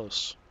really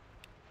close.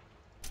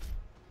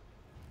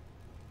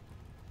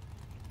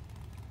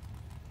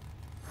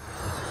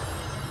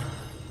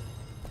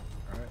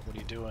 Alright, what are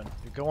you doing?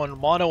 You're going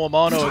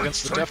mano-a-mano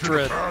against the Death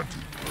Dread.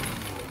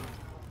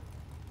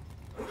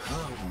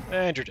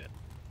 And you're dead.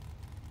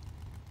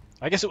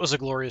 I guess it was a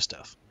glorious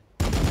death.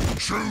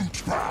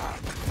 Shoot back!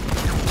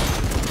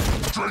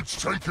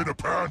 Dread's taking a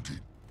pounding.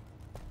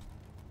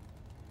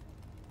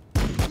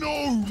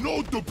 No,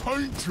 not the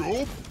paint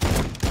job!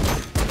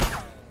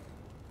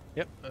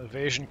 Yep,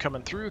 evasion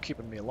coming through,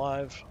 keeping me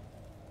alive.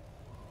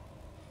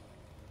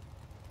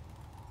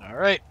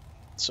 Alright,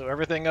 so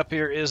everything up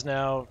here is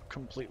now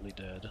completely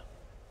dead.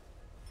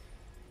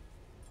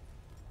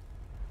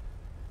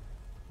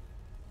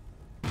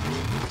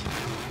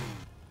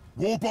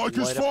 Warbike is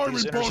Light up firing,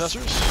 these boss!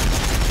 intercessors.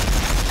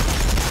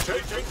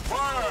 Taking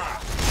fire!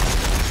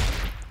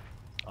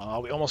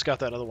 We almost got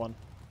that other one.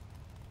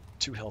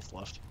 2 health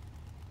left.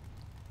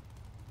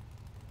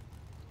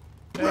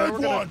 And Red we're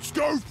gonna ones,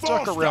 go duck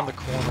faster! around the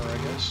corner, I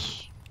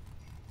guess.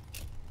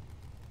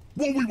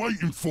 What are we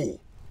waiting for?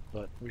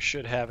 But we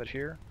should have it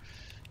here.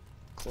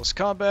 Close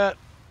combat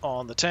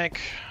on the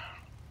tank.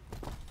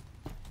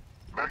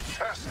 Make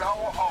test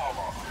our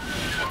armor.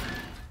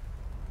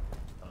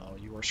 Oh,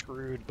 you are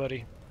screwed,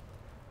 buddy.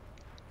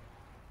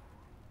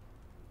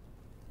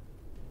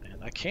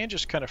 And I can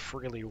just kind of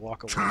freely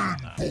walk away from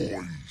that.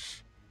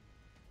 Boys.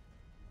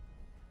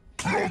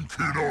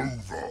 Clunking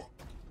over.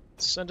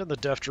 Send in the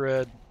Death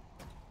Dread.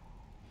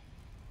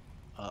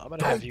 I'm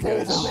gonna have Don't you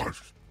guys bother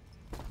us.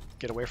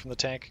 get away from the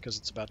tank because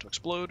it's about to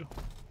explode.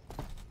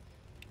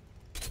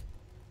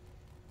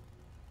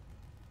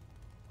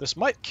 This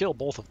might kill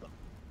both of them,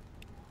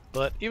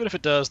 but even if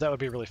it does, that would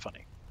be really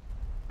funny.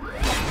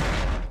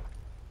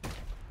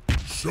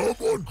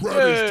 Someone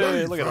grab Hey, his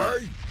teeth, look at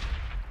that.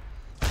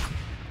 eh?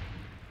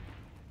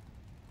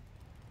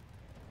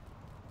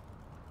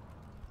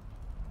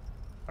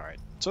 Alright,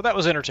 so that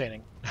was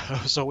entertaining.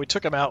 So we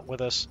took him out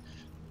with us.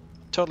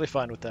 Totally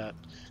fine with that.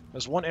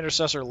 There's one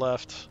intercessor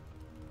left.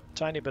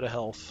 Tiny bit of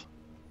health.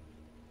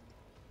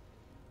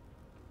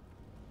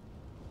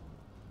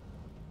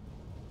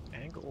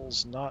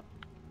 Angle's not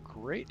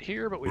great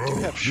here, but we do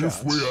have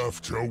shots. If we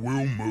have to,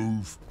 we'll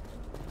move.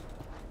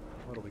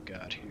 What do we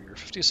got here?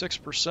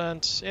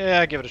 56%.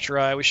 Yeah, give it a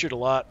try. We shoot a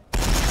lot.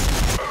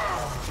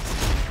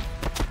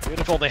 Even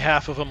if only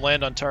half of them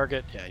land on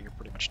target, yeah, you're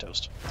pretty much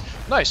toast.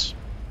 Nice.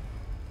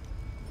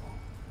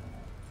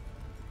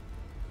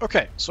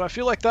 Okay, so I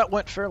feel like that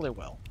went fairly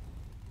well.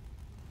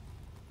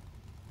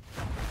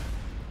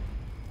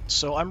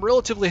 So I'm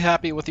relatively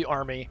happy with the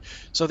army.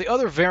 So the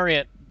other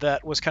variant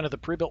that was kind of the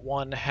pre-built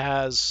one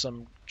has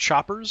some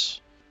choppers.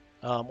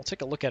 We'll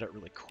take a look at it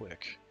really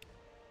quick.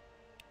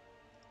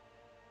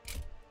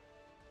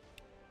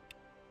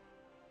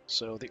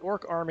 So the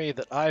Orc army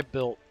that I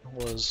built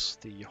was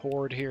the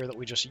Horde here that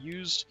we just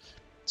used.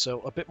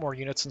 So a bit more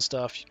units and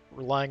stuff,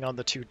 relying on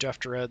the 2 Def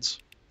Dreads.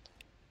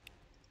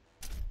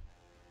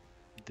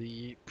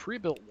 The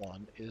pre-built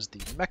one is the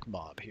Mech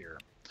Mob here.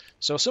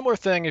 So similar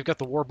thing, you've got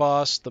the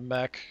Warboss, the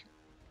Mech,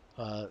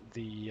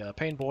 the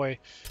Pain Boy.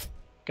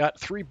 Got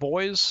 3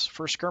 boys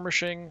for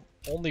skirmishing,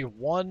 only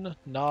 1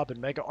 Knob and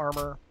Mega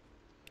Armor.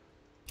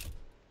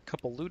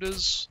 Couple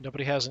Ludas,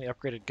 nobody has any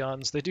upgraded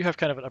guns. They do have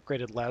kind of an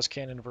upgraded las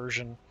cannon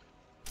version.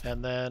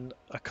 And then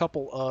a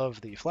couple of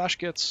the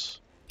Flashgits,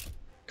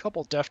 a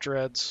couple Def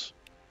Dreads,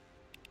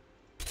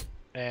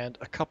 and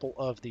a couple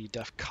of the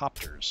Def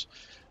Copters.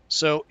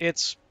 So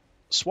it's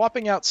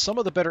swapping out some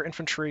of the better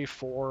infantry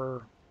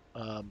for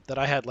that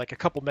I had, like a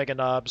couple Mega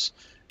Knobs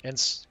and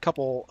a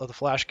couple of the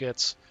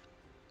Flashgits,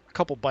 a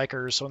couple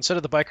Bikers. So instead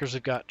of the Bikers,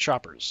 we've got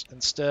Choppers.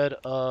 Instead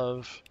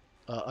of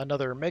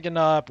another Mega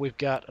Knob, we've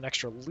got an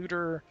extra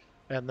Looter.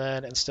 And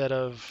then instead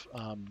of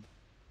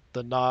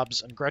the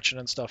Knobs and Gretchen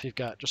and stuff, you've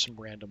got just some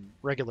random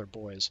regular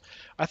boys.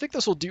 I think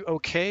this will do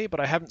okay, but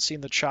I haven't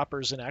seen the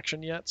Choppers in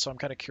action yet, so I'm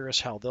kind of curious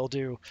how they'll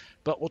do.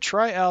 But we'll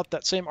try out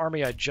that same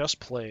army I just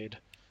played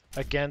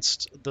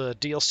against the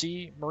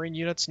DLC Marine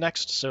units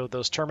next. So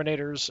those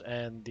Terminators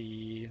and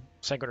the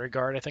Sanguinary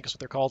Guard, I think is what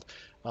they're called.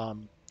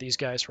 These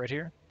guys right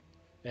here.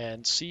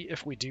 And see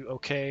if we do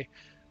okay.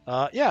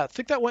 Yeah, I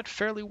think that went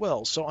fairly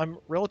well. So I'm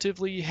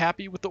relatively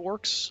happy with the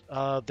Orks.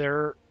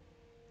 Their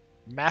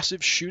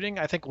massive shooting,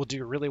 I think, will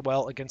do really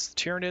well against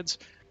the Tyranids.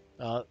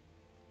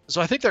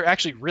 So I think they're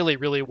actually really,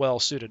 really well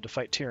suited to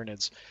fight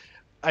Tyranids.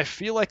 I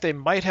feel like they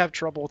might have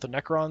trouble with the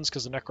Necrons,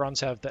 because the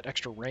Necrons have that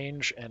extra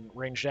range and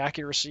ranged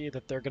accuracy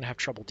that they're going to have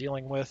trouble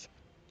dealing with.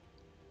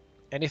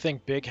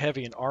 Anything big,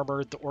 heavy, and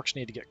armored, the Orks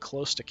need to get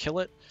close to kill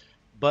it.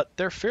 But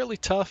they're fairly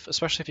tough,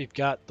 especially if you've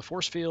got the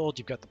Force Field,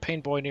 you've got the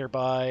Pain Boy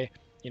nearby,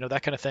 you know,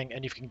 that kind of thing,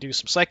 and you can do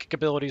some psychic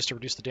abilities to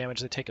reduce the damage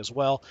they take as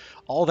well.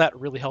 All that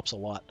really helps a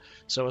lot.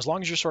 So as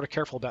long as you're sort of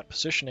careful about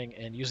positioning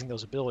and using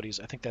those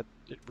abilities, I think that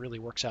it really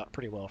works out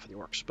pretty well for the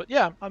Orks. But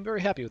yeah, I'm very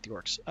happy with the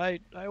Orks. I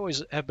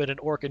always have been an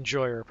Ork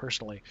enjoyer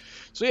personally.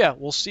 So yeah,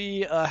 we'll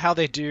see how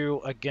they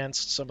do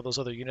against some of those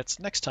other units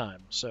next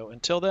time. So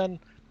until then,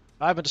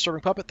 I've been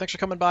Disturbing Puppet. Thanks for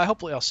coming by.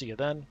 Hopefully I'll see you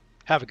then.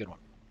 Have a good one.